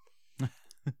experts.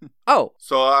 Oh,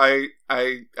 So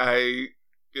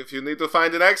if you need to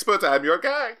find an expert, I'm your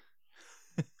guy.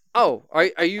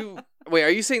 are you? Wait,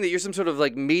 are you saying that you're some sort of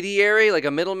like mediary, like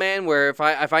a middleman, where if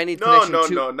I need No,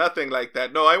 connection no, nothing like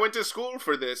that. No, I went to school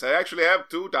for this. I actually have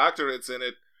 2 doctorates in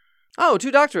it, Oh,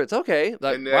 2 doctorates. Okay,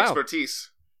 in wow.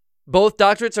 expertise. Both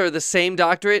doctorates are the same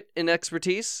doctorate in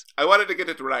expertise. I wanted to get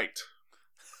it right.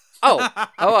 Oh,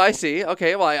 I see.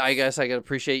 Okay, well, I guess I can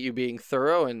appreciate you being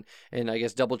thorough and I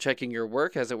guess double checking your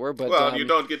work, as it were. But Well, you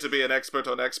don't get to be an expert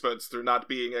on experts through not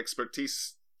being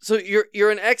expertise. So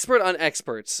you're an expert on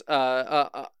experts.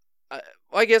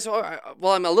 I guess.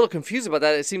 Well, I'm a little confused about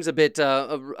that. It seems a bit.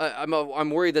 I'm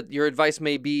worried that your advice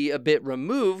may be a bit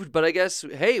removed. But I guess,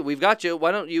 hey, we've got you.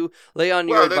 Why don't you lay on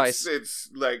your advice?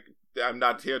 It's like I'm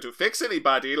not here to fix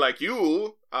anybody, like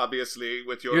you, obviously,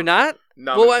 with your You're not.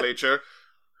 nomenclature.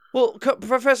 Well,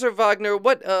 Professor Wagner,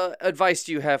 what advice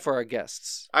do you have for our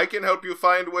guests? I can help you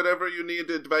find whatever you need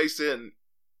advice in.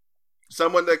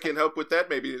 Someone that can help with that,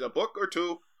 maybe a book or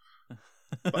 2.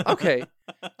 Okay,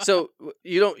 so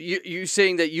you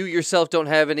saying that you yourself don't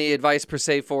have any advice per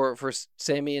se for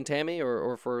Sammy and Tammy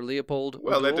or for Leopold?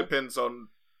 Well, that O'Doul? depends on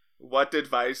what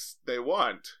advice they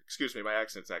want. Excuse me, my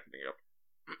accent's acting up.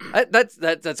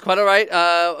 That's quite all right,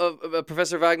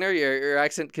 Professor Wagner. Your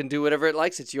accent can do whatever it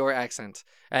likes. It's your accent,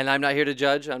 and I'm not here to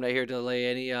judge. I'm not here to lay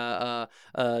any Been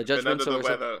judgments. under the or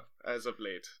weather as of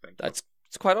late. Thank you.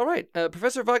 It's quite all right,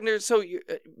 Professor Wagner. So,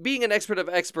 being an expert of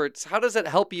experts, how does that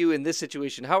help you in this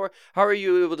situation? How are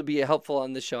you able to be helpful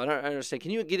on this show? I don't understand.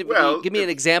 Can you give me an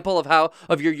example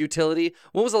of your utility?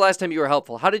 When was the last time you were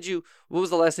helpful? What was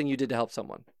the last thing you did to help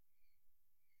someone?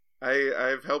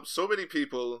 I've helped so many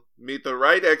people meet the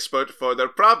right expert for their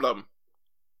problem.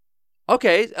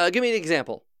 Okay, give me an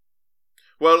example.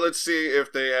 Well, let's see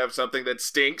if they have something that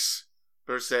stinks,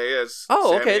 per se, as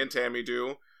Sammy and Tammy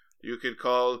do. You could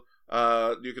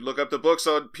you could look up the books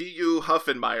on P.U.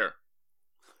 Huffenmeyer.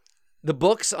 The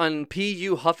books on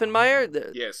P.U.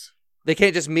 Huffenmeyer? Yes. They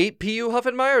can't just meet P.U.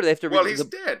 Huffenmeyer? Or they have to read Well, he's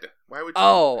dead. Why would you?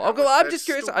 I'm just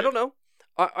curious. Stupid. I don't know.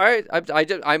 All right,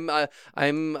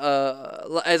 I'm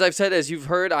as I've said, as you've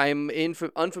heard, I'm in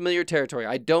unfamiliar territory.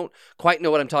 I don't quite know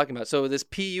what I'm talking about. So this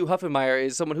P.U. Huffenmeyer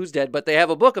is someone who's dead, but they have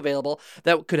a book available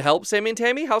that could help Sammy and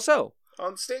Tammy. How so?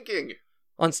 On stinking.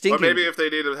 On stinking. Or maybe if they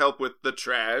needed help with the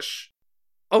trash.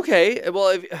 Okay,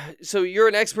 well, so you're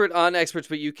an expert on experts,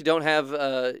 but you don't have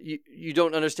you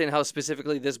don't understand how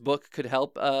specifically this book could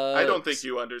help. I don't think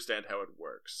you understand how it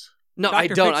works. No, Dr. I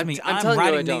don't. Fix-Me, I'm telling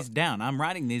writing you, I don't. these down. I'm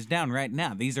writing these down right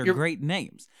now. These are great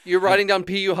names. You're writing down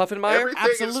P.U. Huffenmeyer? Everything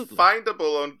Absolutely. is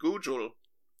findable on Google.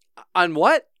 On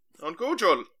what? On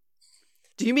Google.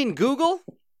 Do you mean Google?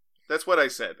 That's what I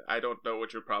said. I don't know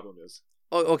what your problem is.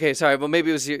 Oh, okay, sorry. Well, maybe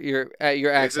it was your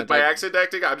accent. Is it my accent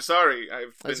acting? I'm sorry.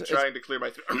 I've been trying to clear my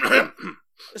throat.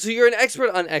 So you're an expert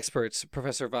on experts,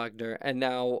 Professor Wagner, and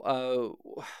now,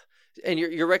 and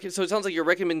so it sounds like your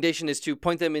recommendation is to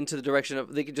point them into the direction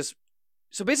of they can just.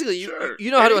 So basically, you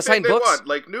know how to assign Anything they books. want,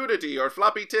 like nudity or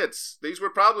floppy tits. These were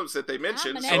problems that they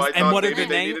mentioned, an so I expert. thought what are maybe the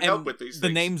they names? needed help with these The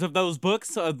things. names of those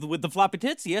books with the floppy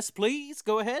tits? Yes, please.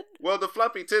 Go ahead. Well, the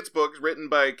floppy tits book written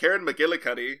by Karen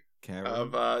McGillicuddy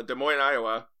of Des Moines,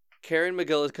 Iowa. Karen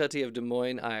McGillicuddy of Des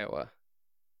Moines, Iowa.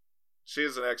 She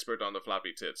is an expert on the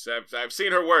floppy tits. I've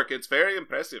seen her work. It's very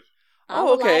impressive. I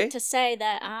would okay. like to say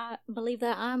that I believe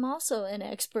that I'm also an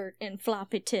expert in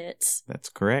floppy tits. That's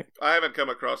correct. I haven't come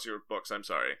across your books. I'm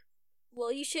sorry.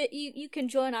 Well, you can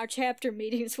join our chapter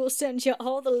meetings. We'll send you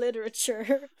all the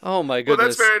literature. Oh my Well,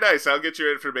 goodness. that's very nice. I'll get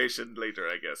your information later,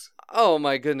 I guess. Oh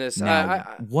my goodness.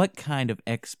 Now, what kind of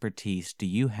expertise do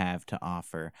you have to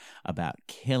offer about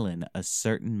killing a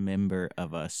certain member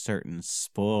of a certain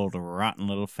spoiled, rotten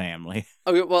little family?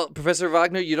 Okay, well, Professor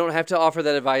Wagner, you don't have to offer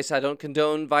that advice. I don't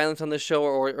condone violence on this show,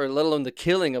 or let alone the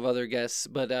killing of other guests.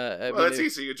 But Well, that's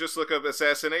easy. You just look up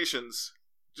assassinations.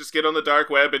 Just get on the dark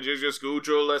web and you just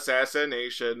Google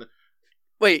assassination.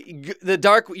 Wait, the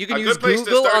dark. You can A use good place to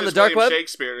Google start on the is dark William web.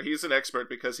 Shakespeare. He's an expert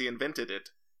because he invented it.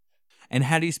 And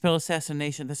how do you spell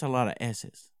assassination? That's a lot of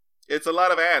S's. It's a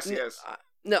lot of ass, yes.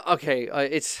 No, okay.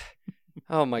 It's.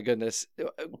 Oh my goodness,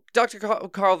 Dr.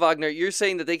 Carl Wagner, you're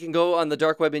saying that they can go on the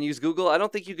dark web and use Google? I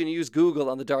don't think you can use Google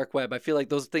on the dark web. I feel like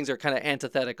those things are kind of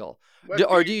antithetical.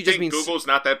 Or do you just think mean Google's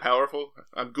not that powerful?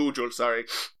 I'm Google, sorry.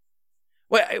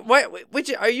 Which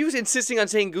are you insisting on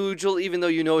saying Google even though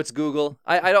you know it's Google?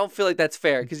 I don't feel like that's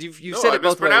fair because you've No, said I it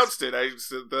both ways. mispronounced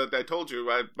it. I told you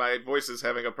my voice is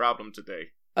having a problem today.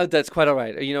 That's quite all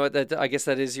right. You know what? I guess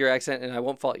that is your accent, and I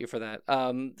won't fault you for that.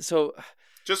 So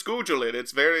just Google it.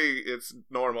 It's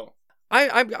normal.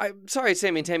 I'm sorry,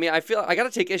 Sammy and Tammy. I feel I got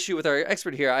to take issue with our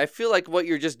expert here. I feel like what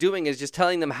you're just doing is just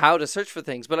telling them how to search for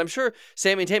things. But I'm sure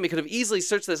Sammy and Tammy could have easily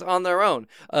searched this on their own.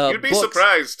 You'd be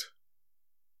surprised.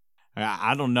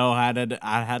 I don't know how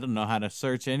to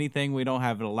search anything. We don't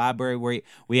have a library where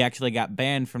we actually got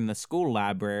banned from the school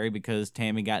library because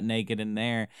Tammy got naked in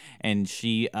there, and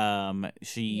she.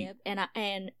 Yep,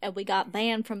 and we got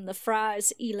banned from the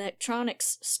Fry's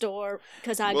electronics store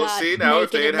because I got. Well, see now,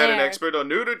 if they had an expert on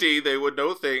nudity, they would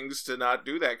know things to not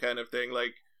do that kind of thing,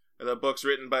 like the books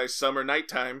written by Summer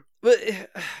Nighttime. But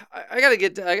I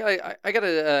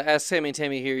gotta ask Sammy and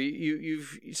Tammy here.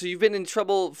 You've been in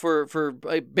trouble for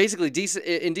basically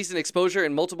indecent exposure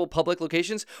in multiple public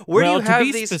locations. Where do you have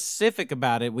to be specific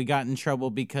about it, we got in trouble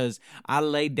because I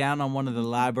laid down on one of the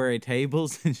library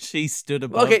tables and she stood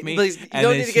above me. Please, you and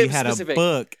don't then need to she get had specific. a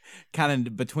book kind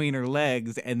of between her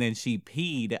legs, and then she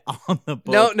peed on the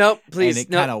book. No, please, and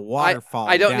it kind of waterfall.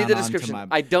 I don't down need the description. onto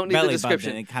my I don't need the belly description.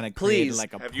 button, and it kind of Please,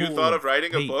 like a have you pool thought of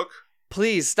writing pee. a book?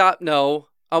 Please stop. No.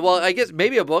 Well, I guess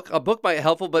maybe a book. A book might be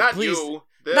helpful, but not please. You.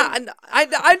 I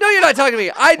know you're not talking to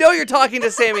me. I know you're talking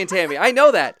to Sammy and Tammy. I know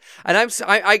that, and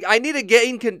I need to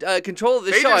gain control of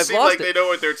this show. They I've seem lost like it. they know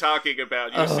what they're talking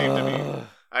about. You seem to be.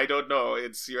 I don't know.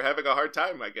 You're having a hard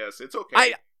time. I guess it's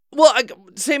okay.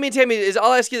 Sammy and Tammy,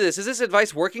 I'll ask you this: is this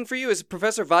advice working for you? Is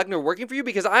Professor Wagner working for you?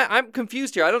 Because I'm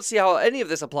confused here. I don't see how any of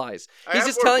this applies. He's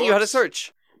just telling you how to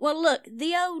search. Well, look,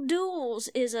 the O'Douls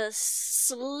is a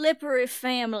slippery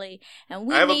family,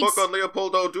 and I have a book on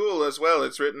Leopold O'Doul as well.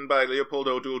 It's written by Leopold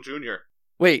O'Doul Jr.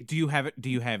 Wait, do you have it? Do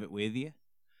you have it with you?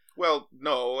 Well,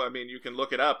 no. I mean, you can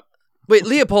look it up. Wait,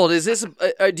 Leopold, is this?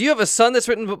 Do you have a son that's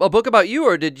written a book about you,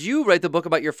 or did you write the book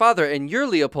about your father and you're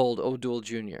Leopold O'Doul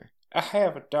Jr.? I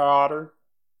have a daughter.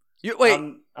 Wait,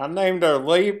 I named her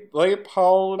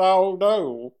Leopold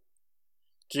O'Doul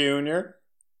Jr.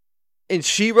 And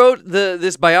she wrote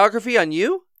this biography on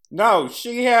you? No,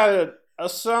 she had a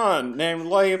son named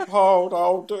Leopold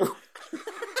O'Doul.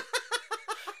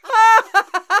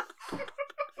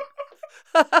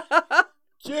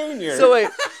 Junior. So wait.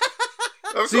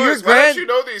 Of course, why don't you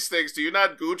know these things? Do you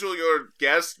not Google your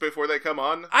guests before they come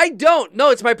on? I don't. No,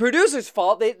 it's my producer's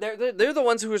fault. They're the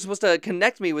ones who are supposed to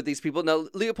connect me with these people. Now,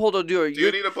 Leopold O'Doul. Do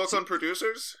you need a book on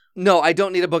producers? No, I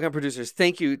don't need a book on producers.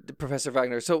 Thank you, Professor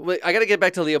Wagner. So wait, I got to get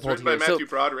back to Leopold it's written by Matthew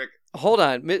Broderick. Hold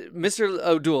on, Mr.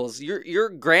 O'Doul's. Your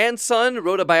grandson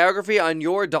wrote a biography on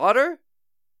your daughter?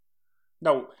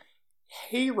 No,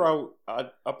 he wrote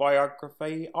a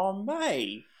biography on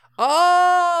me.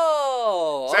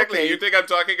 Oh, exactly. Okay. You think I'm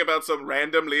talking about some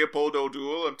random Leopold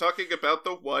O'Doul? I'm talking about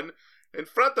the one in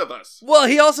front of us. Well,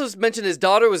 he also mentioned his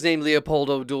daughter was named Leopold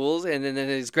O'Doul, and then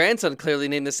his grandson clearly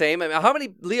named the same. I mean, how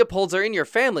many Leopolds are in your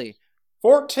family?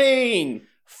 14.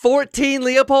 14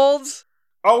 Leopolds?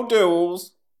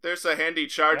 O'Douls. There's a handy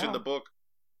chart in the book.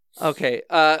 Okay.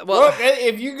 Well, look,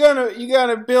 if you're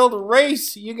gonna build a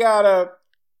race, you gotta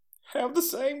have the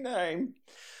same name.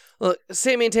 Look,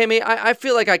 Sammy and Tammy, I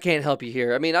feel like I can't help you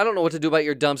here. I mean, I don't know what to do about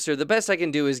your dumpster. The best I can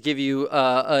do is give you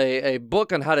a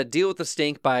book on how to deal with the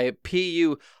stink by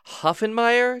P.U.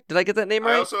 Huffenmeyer. Did I get that name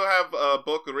right? I also have a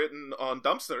book written on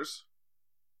dumpsters.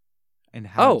 And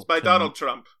how? It's by Donald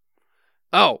Trump.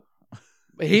 Oh,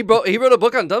 he wrote a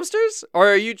book on dumpsters? Or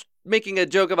are you making a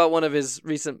joke about one of his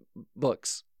recent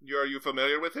books? Are you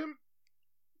familiar with him?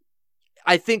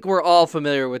 I think we're all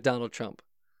familiar with Donald Trump.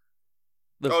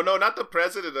 Oh, no, not the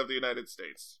president of the United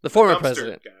States. The former dumpster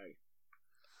president. Guy.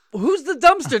 Who's the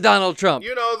dumpster Donald Trump?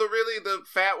 You know, the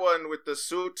fat one with the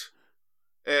suit,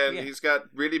 and he's got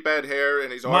really bad hair,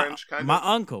 and he's orange, kind of. My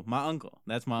uncle.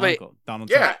 That's my uncle,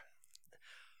 Donald Trump. Yeah.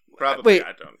 Probably, Wait.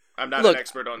 I don't. I'm not an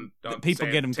expert on people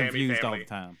get him Tammy confused family. all the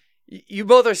time. You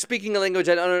both are speaking a language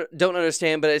I don't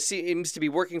understand, but it seems to be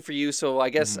working for you, so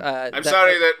I guess... I'm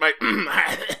sorry that my...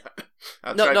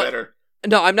 I'll try better.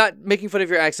 No, I'm not making fun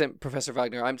of your accent, Professor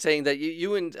Wagner. I'm saying that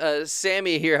you and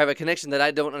Sammy here have a connection that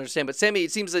I don't understand. But Sammy,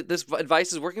 it seems like this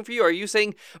advice is working for you. Are you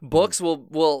saying books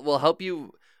will help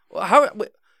you?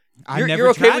 You're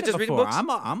okay with just reading books?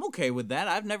 I'm okay with that.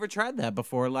 I've never tried that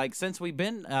before. Like since we've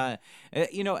been,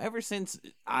 ever since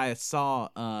I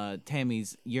saw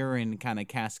Tammy's urine kind of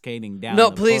cascading down. No,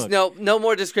 please, no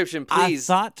more description, please.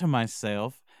 I thought to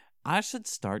myself, I should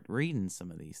start reading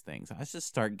some of these things. I should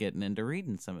start getting into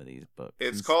reading some of these books.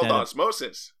 It's called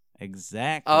osmosis.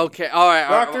 Exactly. Okay, all right.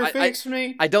 Dr. Fix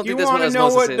Me, I don't think this one osmosis. You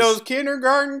want to know what is. those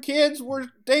kindergarten kids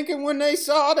were thinking when they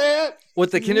saw that?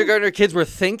 What the kindergartner kids were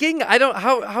thinking? I don't.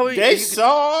 How they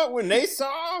saw it when they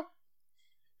saw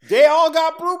They all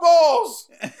got blue balls.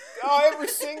 Every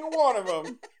single one of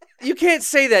them. You can't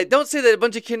say that. Don't say that a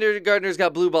bunch of kindergartners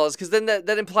got blue balls, because then that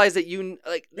implies that you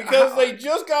like because they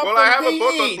just got I have from a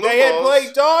book on PE. blue They had balls.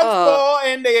 played dodgeball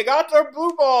and they got their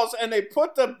blue balls and they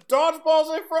put the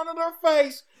dodgeballs in front of their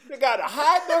face. They got to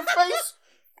hide their face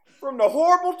from the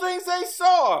horrible things they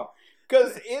saw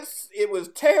because it was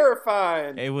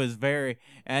terrifying. It was very,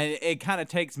 and it kind of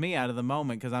takes me out of the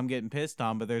moment because I'm getting pissed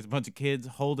on. But there's a bunch of kids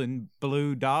holding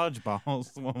blue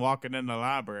dodgeballs when walking in the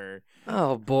library.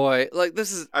 Oh boy, like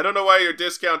this is. I don't know why you're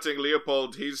discounting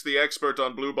Leopold. He's the expert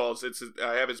on blue balls.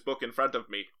 I have his book in front of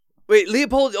me. Wait,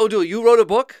 Leopold O'Doul, you wrote a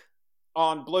book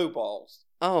on blue balls.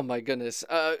 Oh my goodness.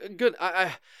 Good.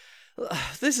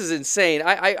 This is insane.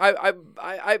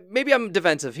 I maybe I'm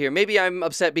defensive here. Maybe I'm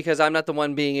upset because I'm not the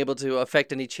one being able to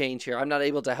affect any change here. I'm not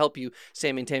able to help you,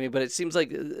 Sammy and Tammy, but it seems like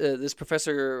this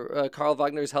Professor Carl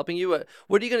Wagner is helping you.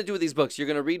 What are you going to do with these books? You're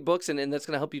going to read books and that's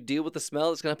going to help you deal with the smell?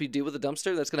 That's going to help you deal with the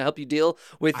dumpster? That's going to help you deal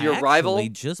with your rival? I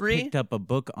just picked up a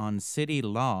book on city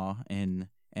law and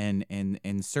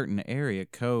certain area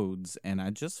codes, and I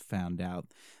just found out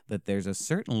that there's a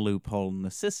certain loophole in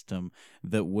the system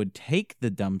that would take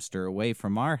the dumpster away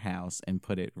from our house and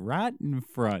put it right in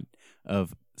front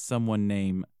of someone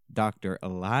named Dr.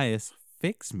 Elias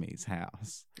Fixme's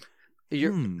house.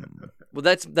 Well,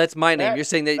 that's my name. You're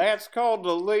saying that's called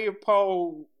the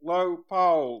Leopold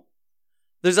loophole.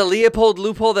 There's a Leopold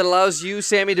loophole that allows you,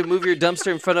 Sammy, to move your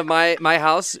dumpster in front of my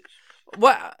house.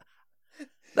 What?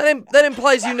 That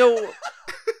implies you know.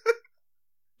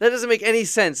 That doesn't make any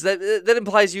sense. That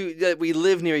implies that we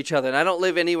live near each other, and I don't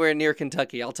live anywhere near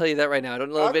Kentucky. I'll tell you that right now. I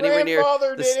don't live anywhere near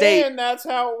the state. And that's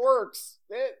how it works.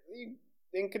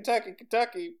 In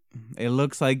Kentucky. It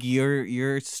looks like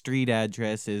your street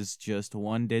address is just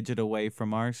one digit away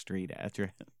from our street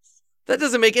address. That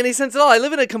doesn't make any sense at all. I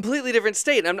live in a completely different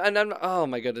state. I'm oh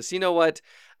my goodness. You know what?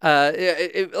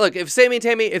 Look, if Sammy and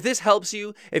Tammy, if this helps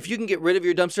you, if you can get rid of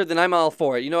your dumpster, then I'm all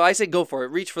for it. You know, I say go for it.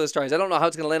 Reach for the stars. I don't know how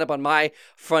it's going to land up on my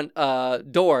front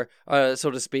door, so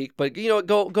to speak. But, you know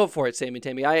what? Go for it, Sammy and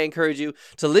Tammy. I encourage you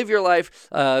to live your life,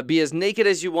 be as naked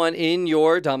as you want in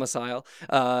your domicile,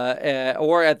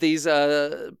 or at these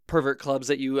pervert clubs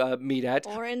that you meet at.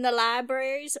 Or in the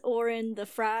libraries, or in the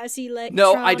Fry's Electronics.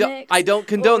 No, I don't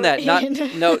condone that.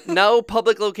 No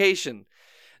public location.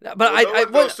 But no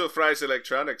one goes to Fry's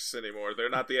Electronics anymore.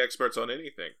 They're not the experts on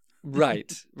anything.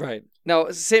 Right. Now,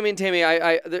 Sammy and Tammy,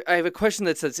 I have a question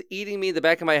that's eating me in the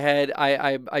back of my head.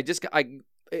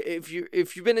 If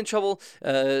you've been in trouble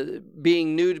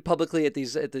being nude publicly at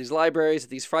these libraries, at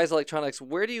these Fry's Electronics,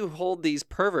 where do you hold these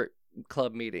pervert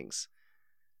club meetings?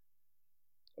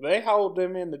 They hold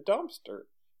them in the dumpster.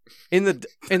 In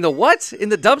the what? In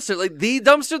the dumpster? Like the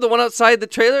dumpster, the one outside the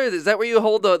trailer? Is that where you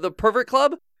hold the pervert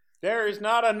club? There is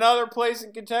not another place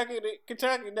in Kentucky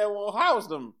that will house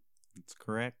them.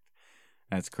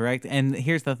 That's correct. And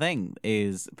here's the thing: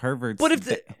 is perverts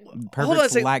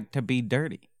like to be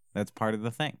dirty. That's part of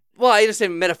the thing. Well, I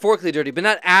understand metaphorically dirty, but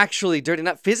not actually dirty,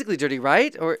 not physically dirty,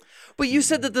 right? But you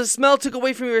said that the smell took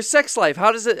away from your sex life.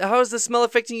 How is the smell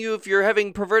affecting you if you're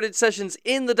having perverted sessions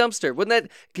in the dumpster? Wouldn't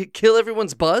that kill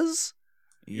everyone's buzz?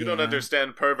 You don't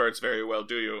understand perverts very well,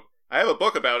 do you? I have a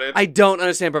book about it. I don't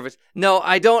understand perverts. No,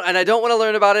 I don't, and I don't want to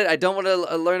learn about it. I don't want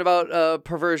to learn about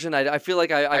perversion. I feel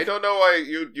like I don't know why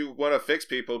you want to fix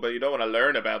people, but you don't want to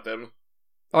learn about them.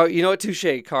 Oh, you know what?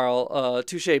 Touche, Carl.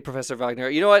 Touche, Professor Wagner.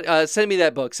 You know what? Send me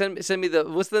that book. Send me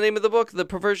what's the name of the book? The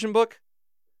perversion book?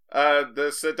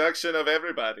 The Seduction of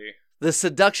Everybody. The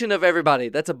Seduction of Everybody.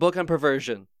 That's a book on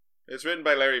perversion. It's written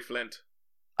by Larry Flint.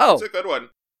 Oh. It's a good one.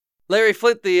 Larry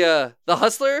Flint, the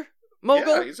hustler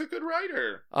mogul? Yeah, he's a good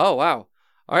writer. Oh, wow.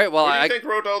 All right, well, Who do you think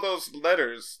wrote all those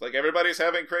letters? Like, everybody's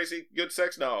having crazy good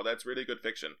sex? No, that's really good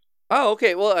fiction. Oh,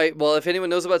 okay. Well, if anyone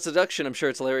knows about seduction, I'm sure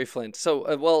it's Larry Flint. So,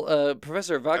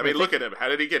 Professor Wagner... I mean, look at him. How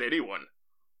did he get anyone?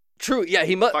 True, yeah,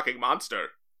 he must... Fucking monster.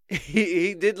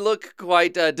 He did look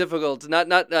quite difficult.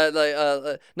 Not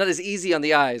as easy on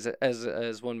the eyes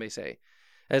as one may say.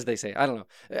 As they say. I don't know.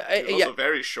 He's also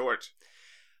very short.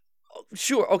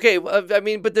 Sure. Okay. I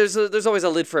mean, but there's always a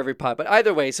lid for every pot. But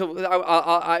either way, so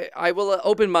I will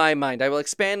open my mind. I will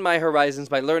expand my horizons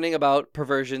by learning about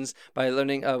perversions. By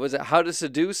learning, was it How to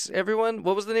Seduce Everyone?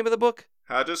 What was the name of the book?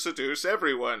 How to Seduce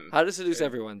Everyone. How to Seduce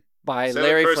Everyone by 7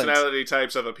 Larry Flint. personality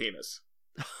types of a penis.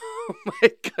 Oh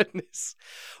my goodness!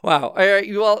 Wow. All right.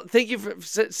 Well, thank you for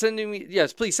sending me.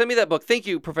 Yes, please send me that book. Thank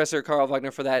you, Professor Carl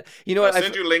Wagner, for that. You know what? I'll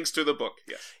send you links to the book.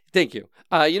 Yes. Thank you.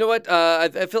 You know what? I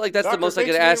feel like that's Dr. the most Fixme, I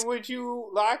could ask. Would you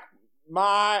like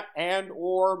my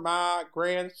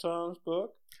grandson's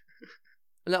book?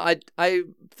 No, I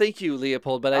thank you,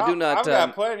 Leopold, but I do not. I've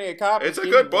got plenty of copies. It's a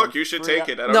good book. You should take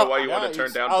it. I don't know why you want to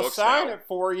turn down books now. I'll sign it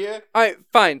for you. All right,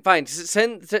 fine.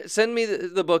 Send me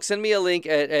the book. Send me a link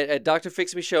at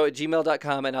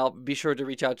drfixmeshow@gmail.com, and I'll be sure to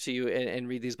reach out to you and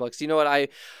read these books. You know what? I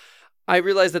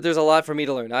realize that there's a lot for me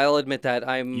to learn. I'll admit that.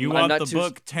 You want the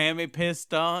book Tammy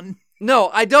pissed on?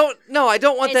 No, I don't. No, I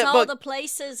don't want that book. It's all the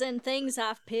places and things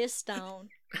I've pissed on.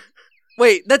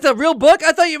 Wait, that's a real book?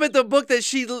 I thought you meant the book that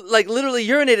she literally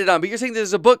urinated on, but you're saying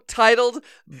there's a book titled...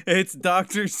 It's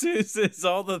Dr. Seuss's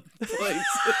All the Places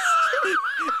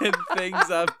and Things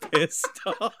I've Pissed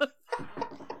On.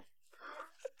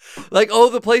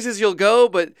 The places you'll go,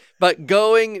 but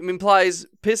going implies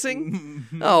pissing?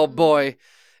 Oh, boy.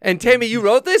 And Tammy, you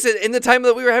wrote this? In the time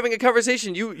that we were having a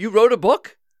conversation, you wrote a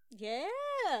book? Yeah.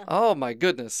 Oh, my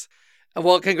goodness.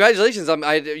 Well, congratulations!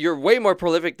 You're way more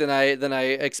prolific than I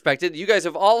expected. You guys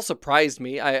have all surprised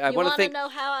me. I want to know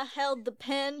how I held the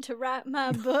pen to write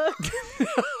my book?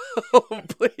 Oh,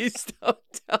 please don't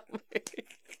tell me.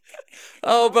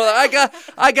 Oh, brother,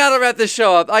 I gotta wrap this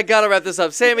show up. I gotta wrap this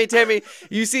up. Sammy, Tammy,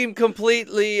 you seem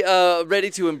completely ready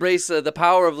to embrace the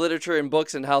power of literature and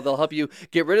books and how they'll help you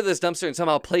get rid of this dumpster and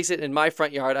somehow place it in my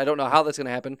front yard. I don't know how that's gonna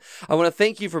happen. I want to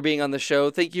thank you for being on the show.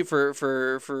 Thank you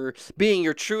for being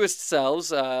your truest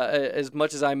selves, as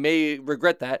much as I may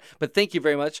regret that. But thank you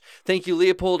very much. Thank you,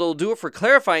 Leopold Oldua, for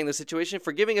clarifying the situation,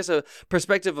 for giving us a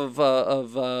perspective of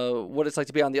what it's like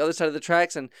to be on the other side of the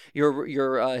tracks and your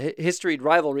historied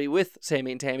rivalry with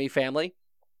Sammy and Tammy family.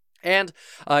 And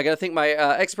I got to thank my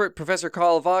expert, Professor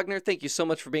Carl Wagner. Thank you so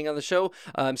much for being on the show.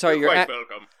 I'm sorry you're quite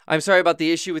welcome. I'm sorry about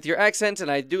the issue with your accent,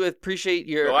 and I do appreciate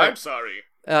your... No, I'm sorry.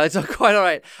 It's quite all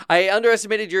right. I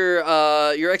underestimated your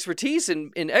expertise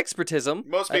in expertism.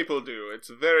 Most people do.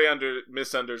 It's a very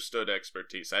misunderstood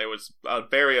expertise. I was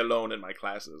very alone in my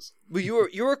classes. Well,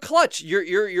 you were clutch.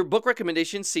 Your book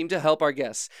recommendations seem to help our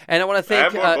guests, and I want to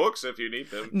thank. I have more books if you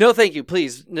need them. No, thank you.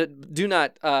 Please do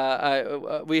not.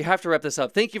 We have to wrap this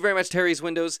up. Thank you very much, Terry's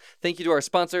Windows. Thank you to our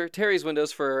sponsor, Terry's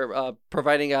Windows, for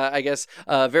providing, I guess,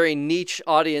 a very niche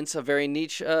audience, a very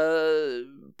niche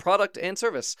product and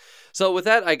service. So with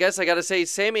that, I guess I gotta say,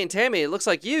 Sammy and Tammy, it looks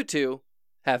like you two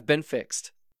have been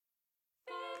fixed.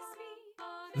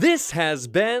 This has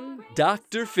been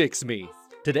Dr. Fix Me.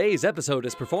 Today's episode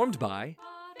is performed by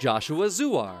Joshua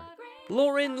Zuar,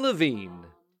 Lauren Levine,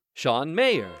 Sean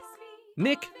Mayer,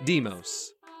 Nick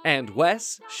Demos, and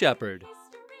Wes Shepard.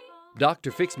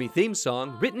 Dr. Fix Me theme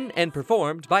song written and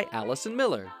performed by Allison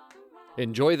Miller.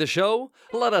 Enjoy the show?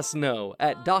 Let us know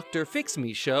at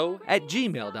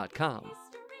drfixmeshow@gmail.com.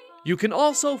 You can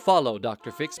also follow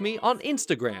Dr. Fix Me on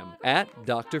Instagram at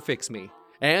Dr. Fix Me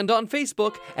and on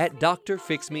Facebook at Dr.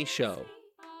 Fix Me Show.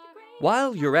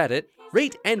 While you're at it,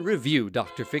 rate and review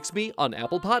Dr. Fix Me on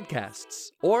Apple Podcasts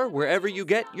or wherever you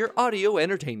get your audio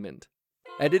entertainment.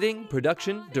 Editing,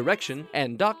 production, direction,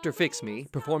 and Dr. Fix Me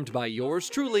performed by yours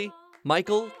truly,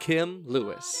 Michael Kim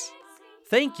Lewis.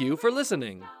 Thank you for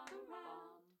listening.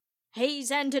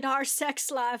 He's ended our sex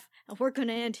life, and we're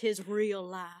gonna end his real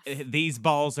life. These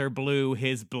balls are blue,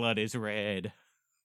 his blood is red.